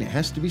round, and it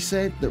has to be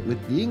said that with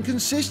the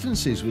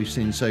inconsistencies we've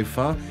seen so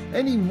far,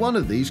 any one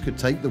of these could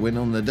take the win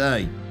on the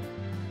day.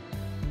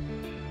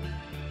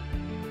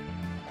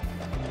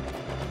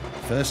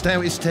 First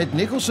out is Ted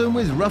Nicholson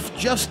with Rough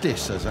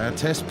Justice as our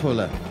test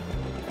puller.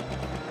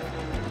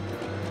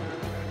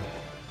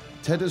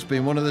 Ted has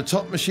been one of the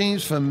top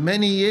machines for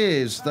many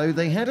years, though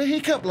they had a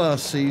hiccup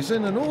last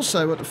season and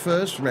also at the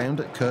first round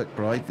at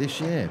Kirkbride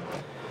this year.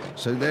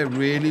 So they're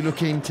really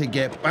looking to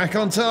get back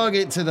on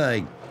target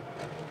today.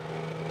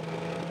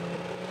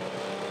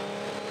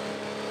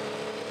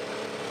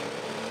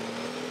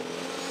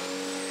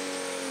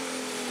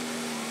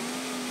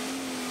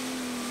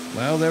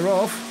 Well, they're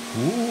off.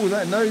 Ooh,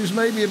 that nose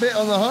may be a bit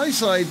on the high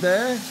side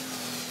there.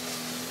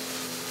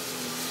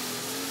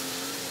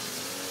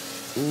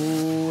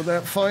 Ooh,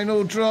 that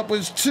final drop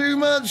was too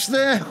much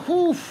there.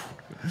 Oof.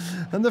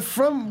 And the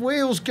front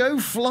wheels go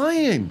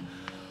flying.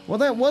 Well,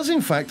 that was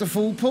in fact a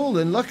full pull,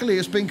 and luckily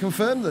it's been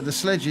confirmed that the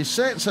sledge is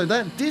set, so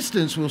that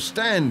distance will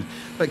stand.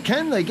 But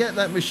can they get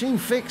that machine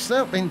fixed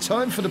up in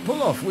time for the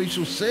pull-off? We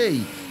shall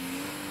see.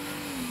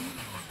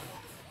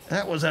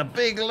 That was a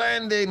big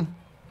landing.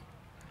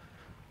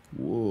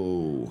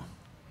 Whoa.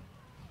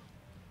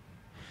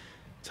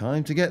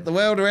 Time to get the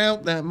welder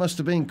out. That must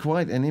have been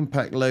quite an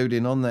impact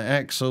loading on the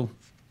axle.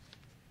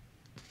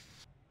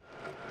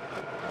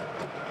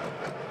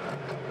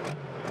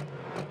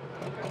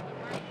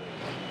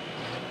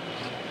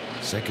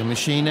 Second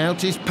machine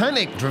out is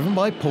Panic, driven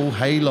by Paul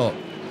Haylott.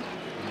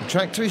 The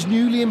tractor is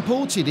newly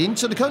imported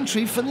into the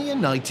country from the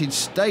United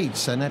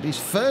States, and at his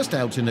first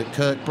outing at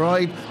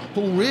Kirkbride,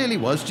 Paul really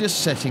was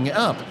just setting it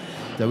up,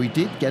 though he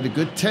did get a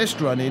good test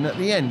run in at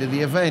the end of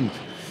the event.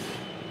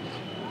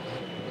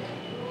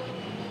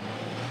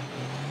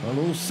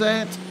 Well, all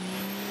set.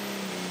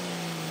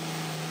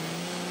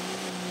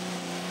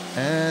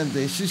 And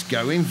this is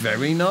going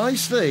very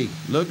nicely.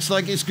 Looks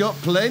like it's got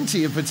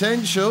plenty of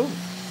potential.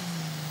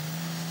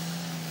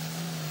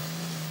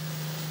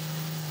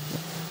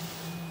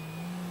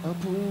 I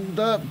pulled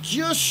up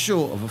just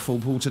short of a full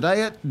pull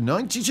today at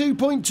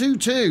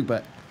 92.22,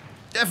 but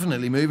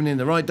definitely moving in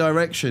the right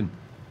direction.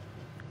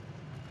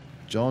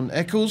 John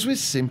Eccles with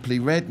Simply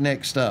Red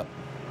next up.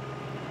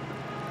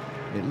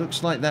 It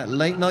looks like that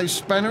late night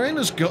spanner in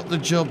has got the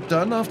job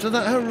done after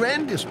that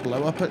horrendous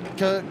blow up at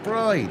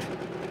Kirkbride.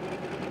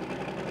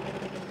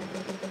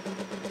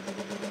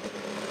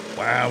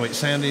 Wow, it's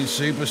sounding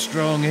super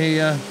strong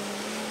here.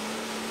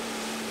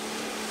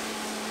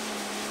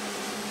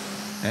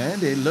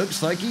 And it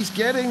looks like he's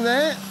getting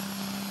there.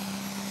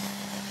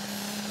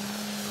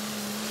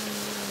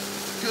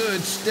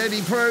 Good,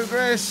 steady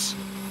progress.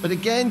 But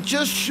again,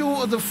 just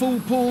short of the full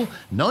pull.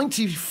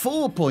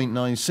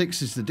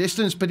 94.96 is the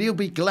distance, but he'll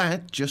be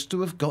glad just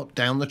to have got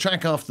down the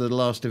track after the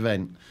last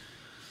event.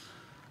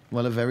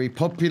 Well, a very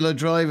popular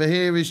driver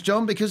here is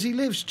John because he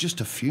lives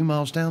just a few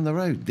miles down the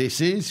road. This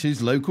is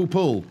his local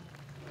pull.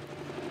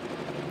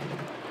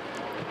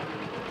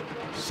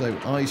 So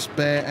Ice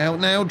Bear out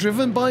now,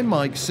 driven by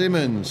Mike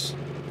Simmons.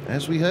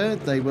 As we heard,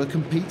 they were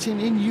competing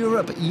in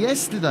Europe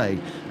yesterday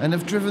and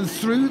have driven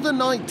through the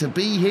night to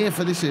be here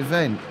for this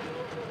event.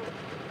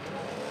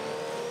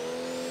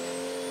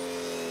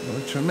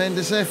 What a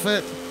tremendous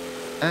effort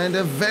and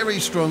a very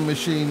strong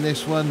machine,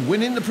 this one,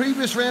 winning the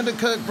previous round at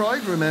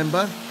Kirkbride,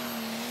 remember.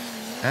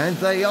 And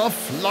they are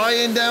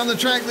flying down the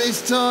track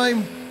this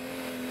time.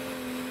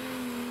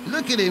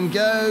 Look at him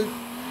go.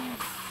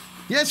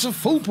 Yes, a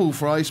full pull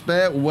for Ice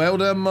Bear. Well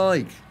done,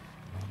 Mike.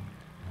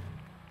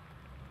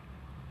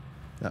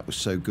 That was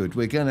so good.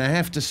 We're going to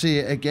have to see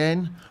it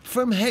again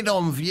from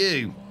head-on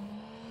view.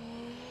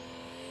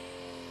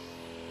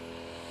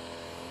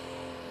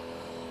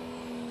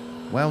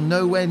 Well,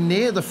 nowhere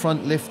near the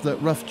front lift that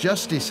Rough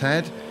Justice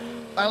had.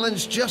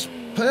 Balanced just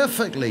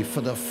perfectly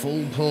for the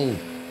full pull.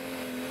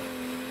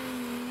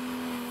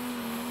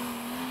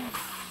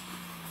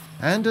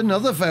 And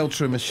another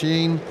Valtra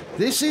machine.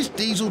 This is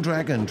Diesel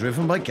Dragon,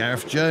 driven by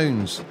Gareth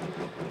Jones.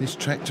 This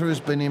tractor has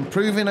been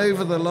improving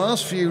over the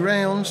last few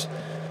rounds,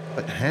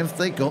 but have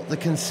they got the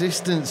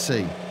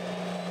consistency?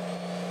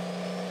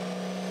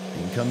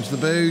 In comes the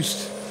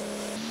boost.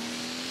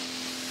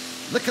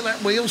 Look at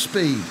that wheel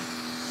speed.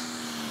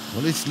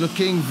 Well, it's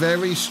looking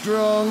very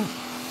strong.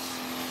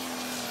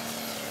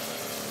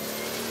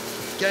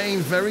 Again,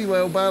 very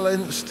well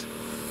balanced.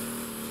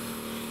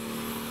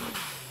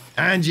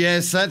 And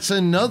yes, that's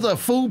another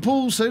full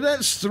pull, so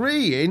that's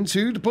 3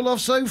 into the pull-off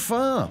so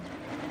far.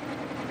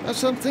 That's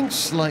something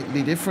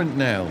slightly different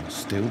now.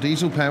 Still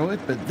diesel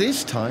powered, but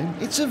this time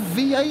it's a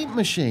V8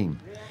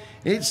 machine.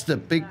 It's the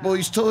big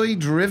boy's toy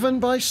driven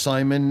by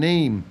Simon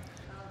Neame.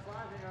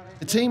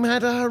 The team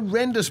had a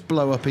horrendous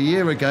blow-up a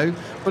year ago,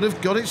 but have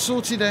got it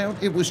sorted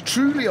out. It was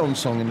truly on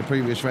song in the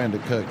previous round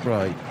at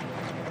Kirkbride.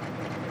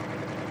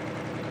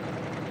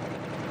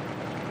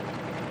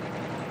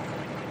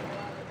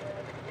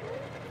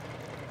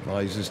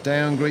 Visors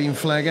down, green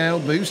flag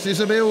out,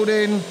 boosters are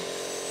building.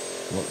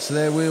 What's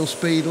their wheel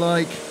speed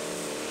like?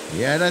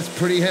 Yeah, that's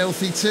pretty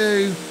healthy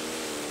too.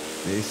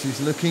 This is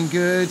looking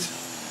good.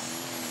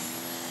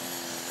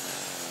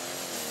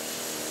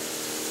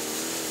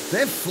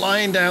 They're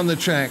flying down the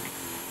track.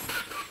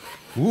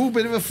 Ooh,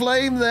 bit of a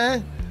flame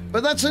there.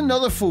 But that's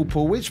another full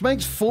pull, which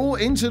makes 4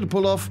 into the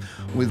pull-off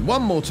with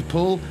 1 more to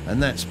pull,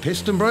 and that's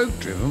Piston Broke,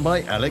 driven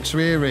by Alex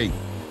Reary.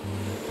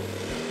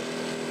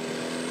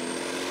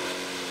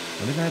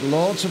 Well, they've had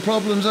lots of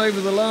problems over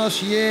the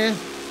last year,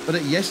 but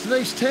at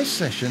yesterday's test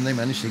session, they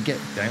managed to get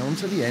down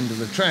to the end of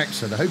the track,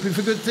 so they're hoping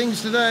for good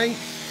things today.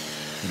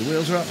 The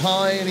wheels are up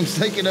high, and he's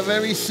taking a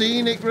very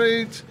scenic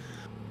route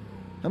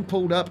and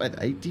pulled up at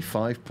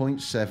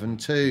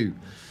 85.72.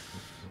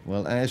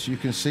 Well, as you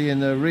can see in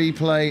the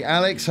replay,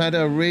 Alex had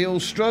a real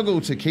struggle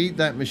to keep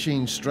that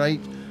machine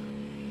straight.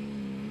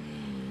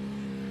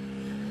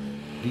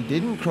 He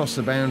didn't cross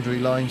the boundary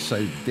line,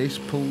 so this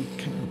pull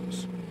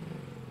counts.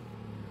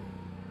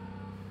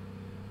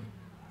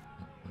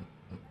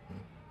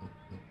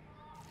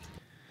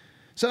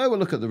 So we'll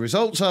look at the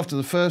results after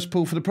the first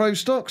pull for the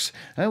Prostocks,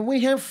 and we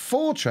have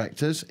 4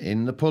 tractors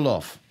in the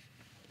pull-off.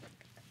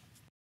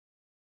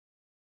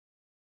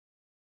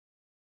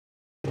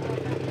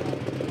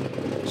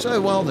 So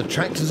while the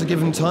tractors are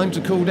given time to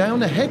cool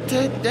down, a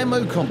head-to-head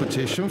demo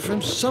competition from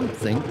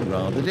something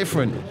rather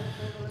different.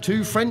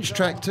 2 French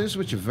tractors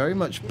which are very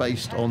much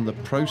based on the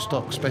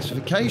Prostock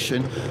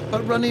specification,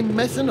 but running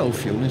methanol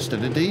fuel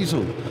instead of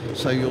diesel,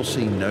 so you'll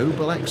see no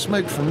black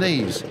smoke from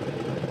these.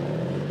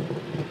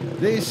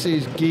 This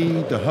is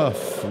Guy de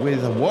Huff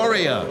with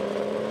Warrior.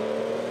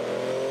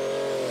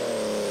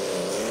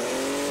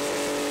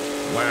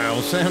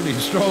 Wow, sounding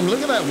strong.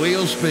 Look at that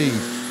wheel speed.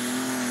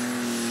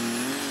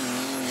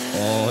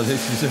 Oh,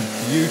 this is a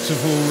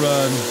beautiful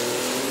run.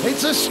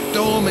 It's a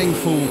storming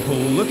full pull.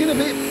 Looking a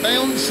bit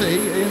bouncy.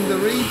 In the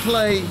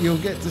replay, you'll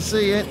get to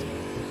see it.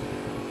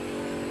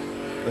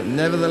 But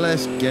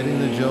nevertheless, getting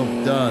the job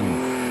done.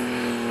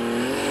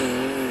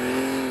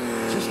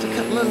 Just a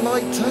couple of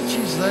light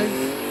touches, though.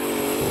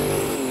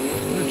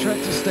 The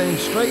tractor staying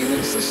straight, and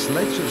it's the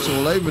sledge that's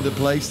all over the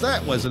place.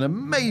 That was an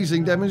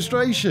amazing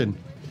demonstration.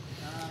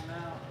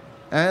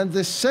 And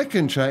the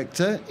second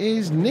tractor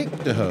is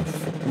Nick de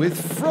Hoof with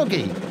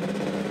Froggy.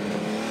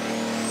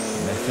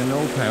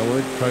 Methanol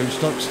powered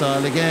Prostock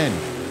style again.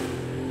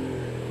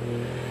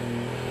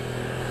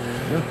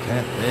 Look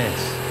at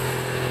this.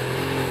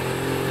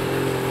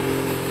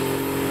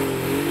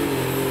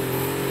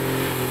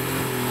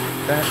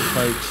 That,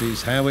 folks,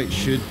 is how it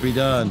should be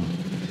done.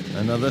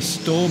 Another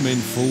storming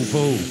full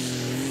pull.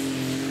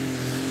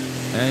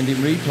 And in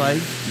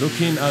replay,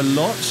 looking a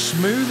lot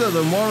smoother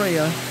than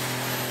Warrior.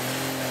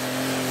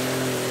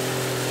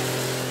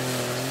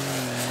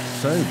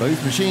 So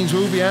both machines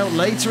will be out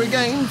later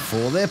again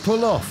for their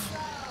pull-off.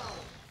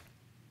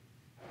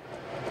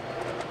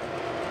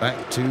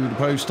 Back to the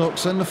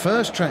Prostocks, and the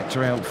first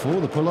tractor out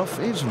for the pull-off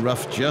is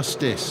Rough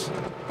Justice.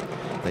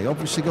 They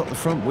obviously got the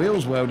front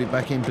wheels welded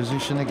back in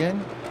position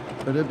again,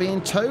 but are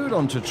being towed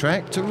onto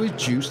track to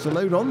reduce the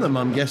load on them,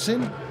 I'm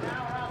guessing.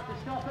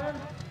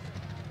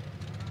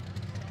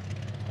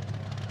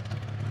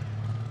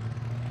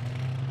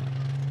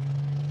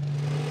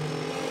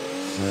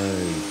 So,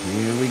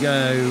 here we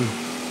go.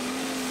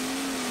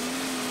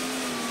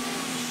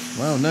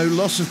 Well, no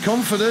loss of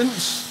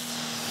confidence.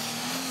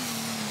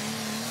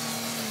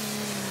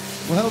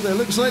 Well, it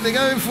looks like they're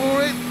going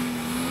for it.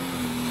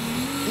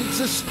 It's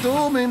a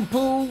storming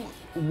pull.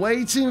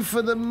 Waiting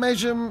for the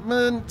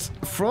measurement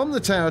from the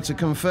tower to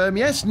confirm.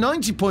 Yes,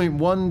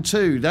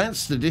 90.12.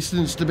 That's the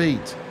distance to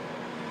beat.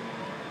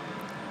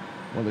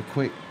 Well, a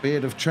quick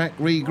bit of track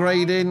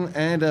regrading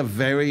and a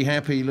very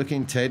happy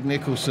looking Ted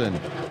Nicholson.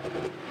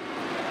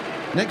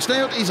 Next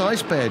out is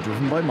Ice Bear,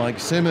 driven by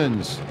Mike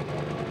Simmons.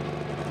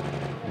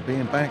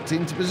 Being backed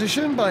into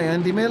position by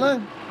Andy Miller.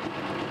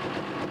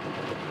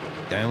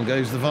 Down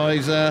goes the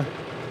visor.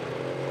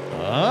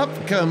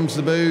 Up comes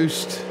the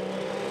boost.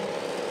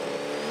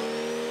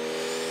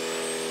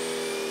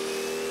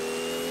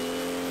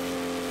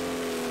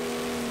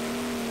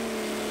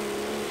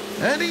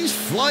 And he's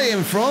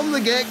flying from the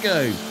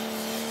get-go.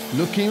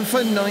 Looking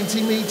for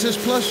 90 metres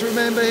plus,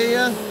 remember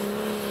here.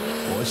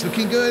 Oh, it's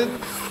looking good.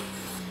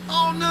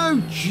 Oh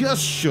no,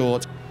 just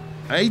short.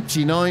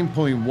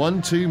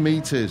 89.12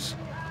 metres.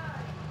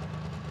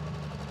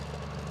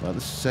 Well, the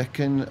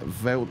second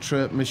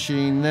Veltra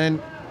machine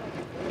then.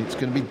 It's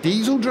going to be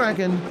Diesel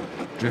Dragon,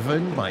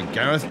 driven by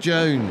Gareth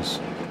Jones.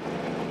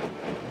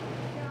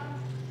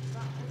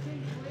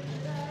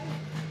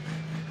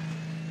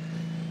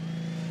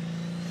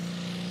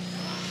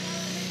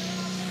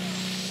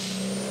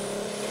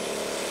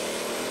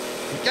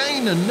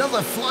 Again,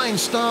 another flying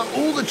start.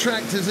 All the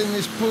tractors in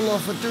this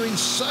pull-off are doing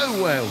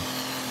so well.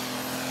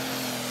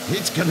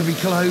 It's going to be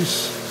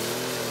close.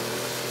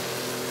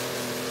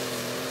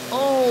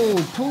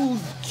 Oh,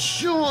 pulled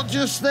short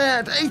just there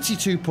at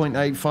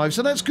 82.85.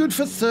 So that's good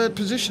for third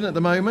position at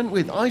the moment,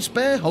 with Ice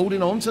Bear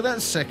holding on to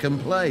that second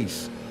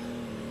place.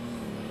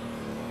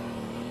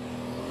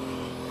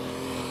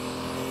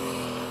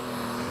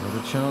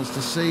 Another chance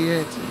to see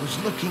it. It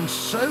was looking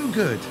so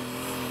good.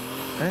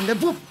 And then,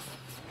 whoop.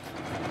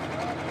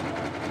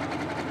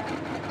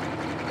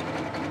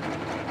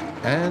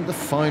 And the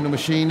final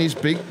machine is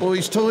Big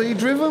Boy's Toy,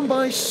 driven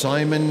by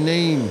Simon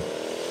Neen.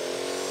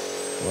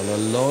 Well,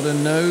 a lot of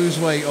nose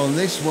weight on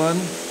this one.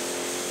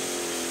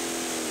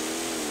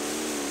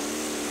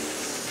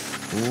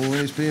 Oh,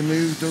 it's being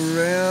moved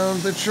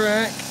around the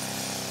track.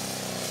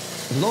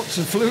 Lots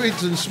of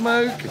fluids and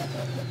smoke.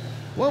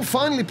 Well,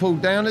 finally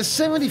pulled down at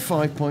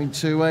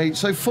 75.28,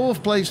 so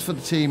 4th place for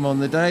the team on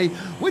the day,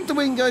 with the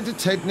win going to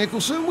Ted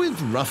Eccleston with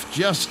rough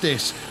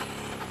justice.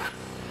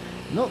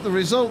 Not the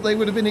result they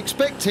would have been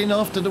expecting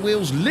after the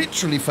wheels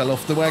literally fell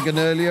off the wagon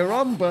earlier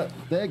on, but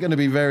they're going to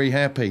be very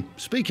happy.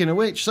 Speaking of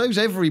which, so's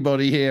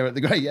everybody here at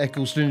the Great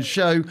Eccleston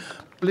Show.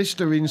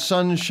 Blistering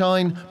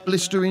sunshine,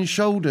 blistering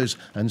shoulders,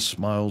 and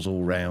smiles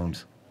all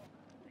round.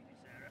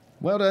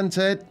 Well done,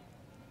 Ted.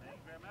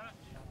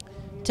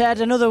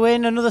 Ted, another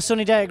win, another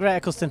sunny day at Great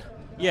Eccleston.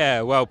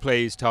 Yeah, well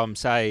pleased, Tom.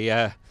 Say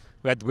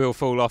we had the wheel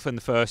fall off in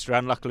the first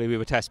run. Luckily, we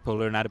were test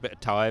puller and had a bit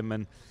of time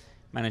and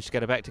managed to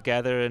get her back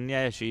together. And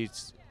yeah, she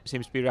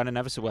seems to be running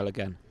ever so well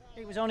again.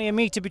 It was only a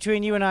metre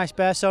between you and Ice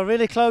Bear, so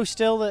really close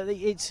still. That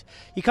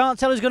you can't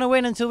tell who's going to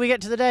win until we get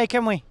to the day,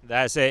 can we?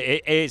 That's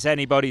it. It's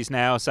anybody's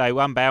now. Say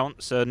one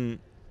bounce and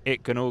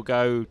it can all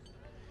go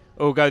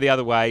the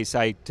other way.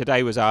 Say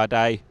today was our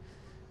day,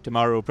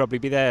 tomorrow will probably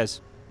be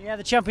theirs. Yeah,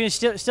 the champion is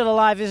still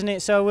alive, isn't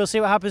it? So we'll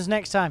see what happens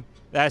next time.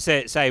 That's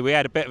it. Say we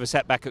had a bit of a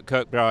setback at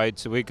Kirkbride,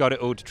 so we got it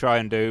all to try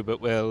and do, but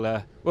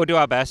we'll do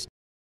our best.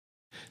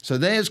 So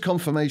there's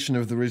confirmation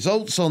of the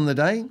results on the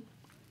day.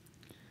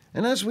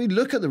 And as we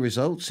look at the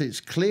results,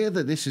 it's clear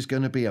that this is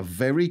going to be a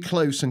very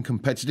close and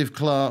competitive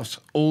class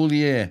all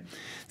year.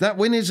 That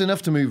win is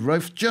enough to move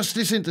Rough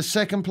Justice into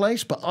 2nd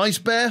place, but Ice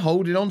Bear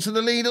holding on to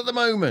the lead at the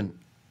moment.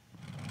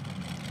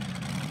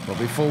 But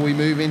before we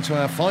move into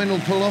our final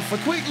pull-off, a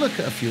quick look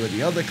at a few of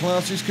the other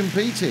classes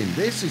competing.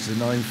 This is the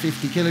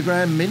 950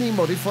 kilogram Mini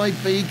Modified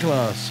B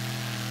class.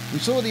 We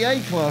saw the A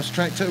class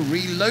tractor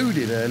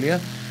reloaded earlier,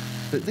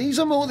 but these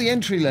are more the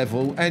entry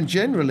level and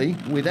generally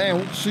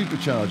without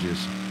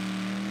superchargers.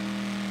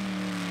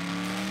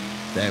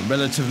 They're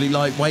relatively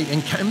lightweight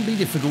and can be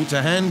difficult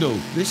to handle.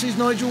 This is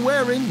Nigel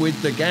Waring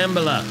with the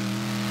Gambler.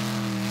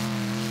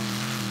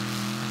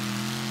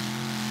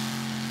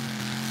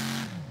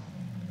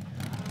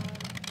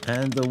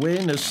 And the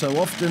win, as so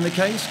often the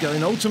case,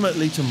 going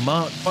ultimately to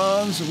Mark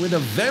Barnes with a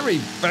very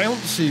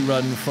bouncy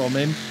run from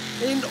him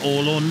in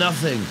All or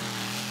Nothing.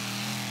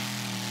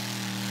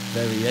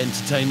 Very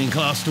entertaining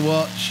class to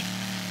watch.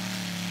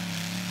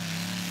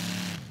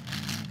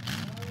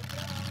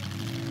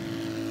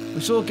 We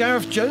saw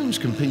Gareth Jones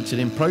competing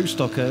in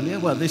Prostock earlier.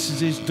 Well, this is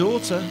his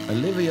daughter,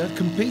 Olivia,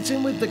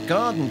 competing with the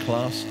Garden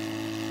class.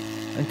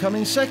 And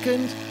coming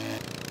 2nd,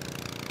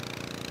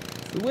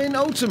 the win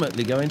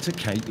ultimately going to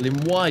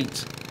Caitlin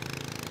White.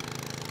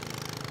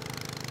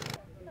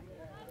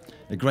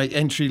 A great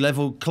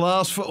entry-level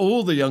class for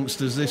all the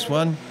youngsters, this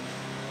one.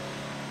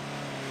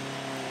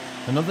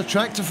 Another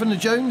tractor from the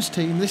Jones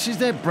team. This is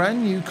their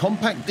brand new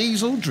compact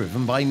diesel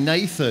driven by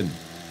Nathan.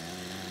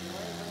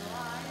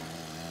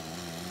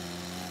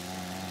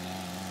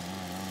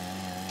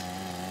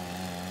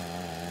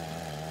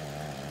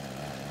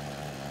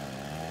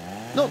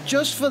 Not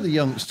just for the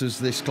youngsters,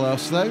 this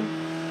class though.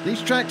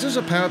 These tractors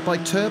are powered by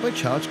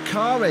turbocharged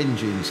car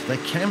engines. They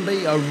can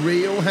be a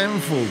real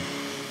handful.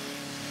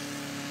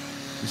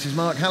 This is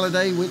Mark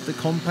Halliday with the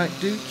compact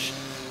Dooch,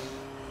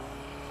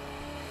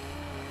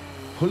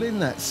 pulling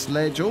that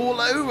sledge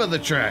all over the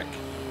track.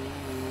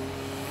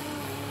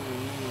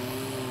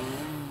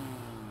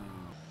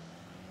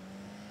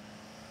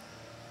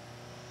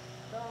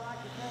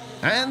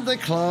 And the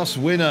class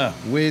winner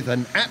with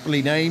an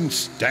aptly named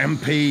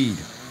Stampede.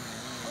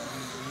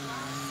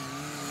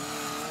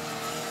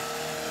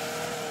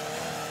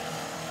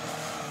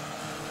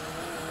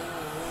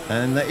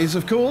 And that is,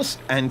 of course,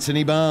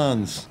 Anthony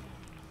Barnes.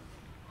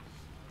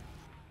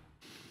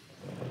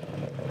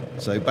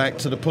 So back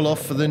to the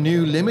pull-off for the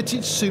new limited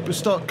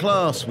Superstock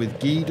class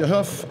with Guy de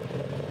Huff.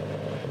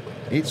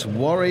 It's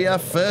Warrior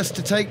first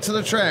to take to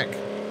the track.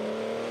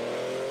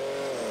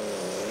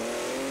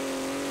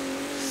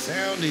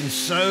 Sounding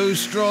so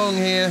strong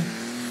here.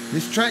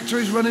 This tractor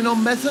is running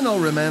on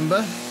methanol,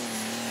 remember?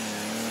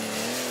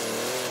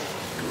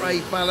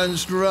 Great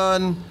balanced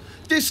run.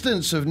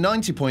 Distance of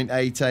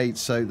 90.88,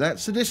 so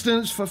that's the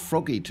distance for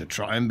Froggy to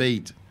try and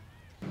beat.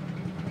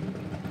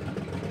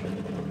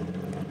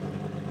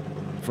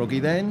 Froggy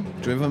then,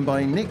 driven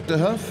by Nick de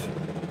Huff.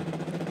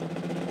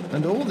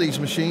 And all these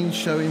machines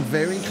showing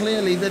very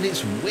clearly that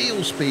it's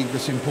wheel speed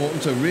that's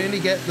important to really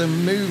get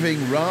them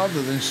moving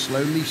rather than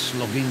slowly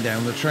slogging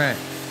down the track.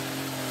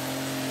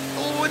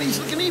 Oh, and he's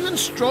looking even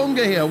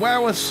stronger here.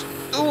 Wow, a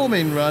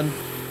storming run.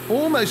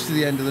 Almost to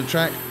the end of the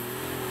track.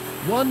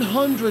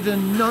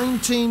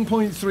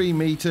 119.3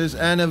 metres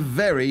and a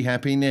very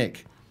happy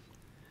Nick.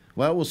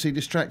 Well, we'll see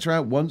this tractor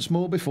out once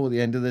more before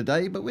the end of the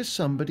day, but with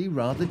somebody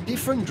rather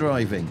different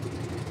driving.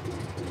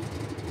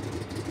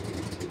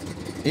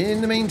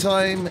 In the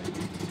meantime,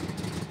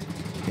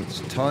 it's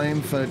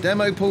time for a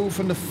demo pull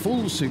from the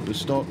full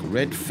Superstock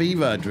Red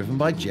Fever, driven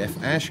by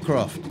Jeff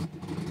Ashcroft.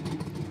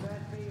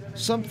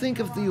 Something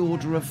of the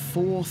order of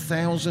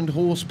 4,000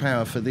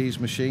 horsepower for these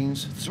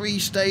machines, 3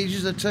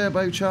 stages of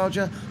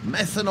turbocharger,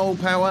 methanol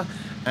power,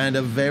 and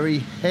a very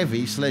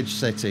heavy sledge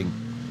setting.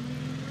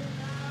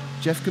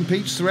 Jeff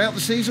competes throughout the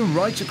season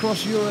right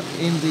across Europe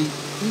in the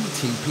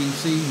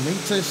ETPC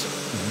Meters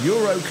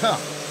Euro Cup.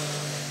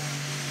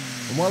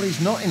 And while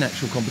he's not in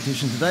actual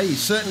competition today,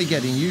 he's certainly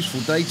getting useful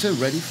data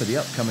ready for the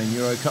upcoming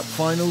Euro Cup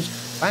finals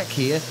back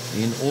here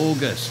in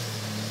August.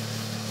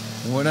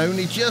 And we're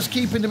only just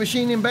keeping the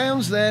machine in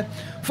bounds there.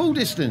 Full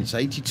distance,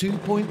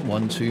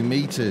 82.12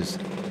 metres.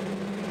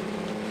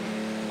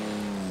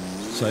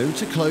 So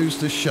to close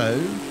the show,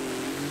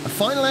 a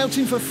final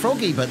outing for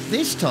Froggy, but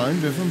this time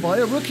driven by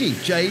a rookie,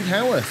 Jade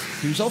Howarth,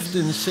 who's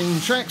often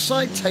seen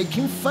trackside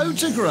taking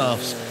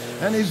photographs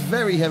and is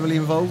very heavily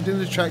involved in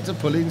the tractor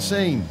pulling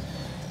scene.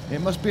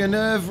 It must be a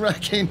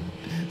nerve-wracking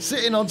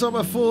sitting on top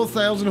of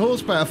 4,000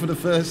 horsepower for the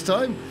first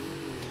time.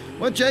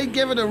 Well, Jade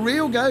gave it a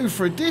real go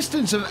for a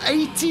distance of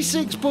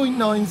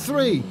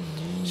 86.93.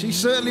 She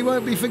certainly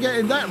won't be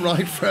forgetting that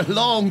ride for a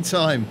long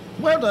time.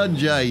 Well done,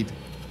 Jade.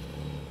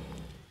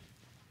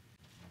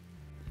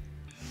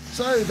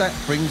 So that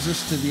brings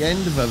us to the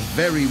end of a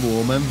very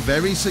warm and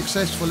very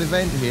successful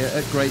event here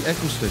at Great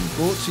Eccleston,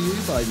 brought to you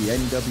by the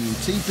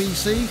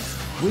NWTPC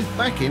with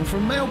backing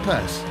from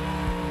Mailpass.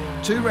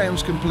 2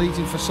 rounds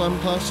completed for some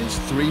classes,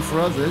 3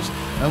 for others,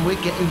 and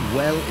we're getting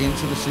well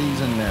into the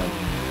season now.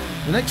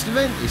 The next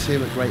event is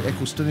here at Great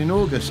Eccleston in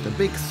August, a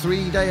big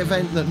 3-day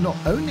event that not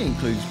only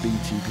includes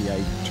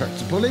BTPA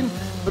tractor pulling,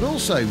 but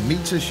also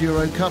Meters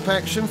Euro Cup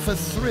action for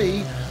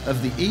 3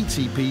 of the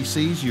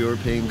ETPC's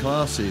European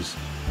classes.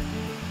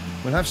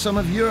 We'll have some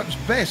of Europe's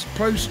best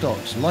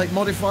Prostocks, light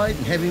modified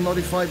and heavy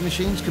modified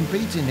machines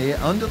competing here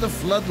under the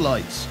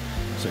floodlights,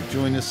 so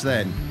join us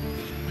then.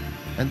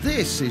 And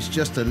this is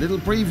just a little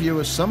preview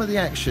of some of the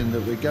action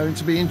that we're going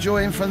to be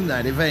enjoying from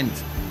that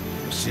event.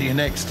 We'll see you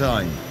next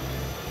time.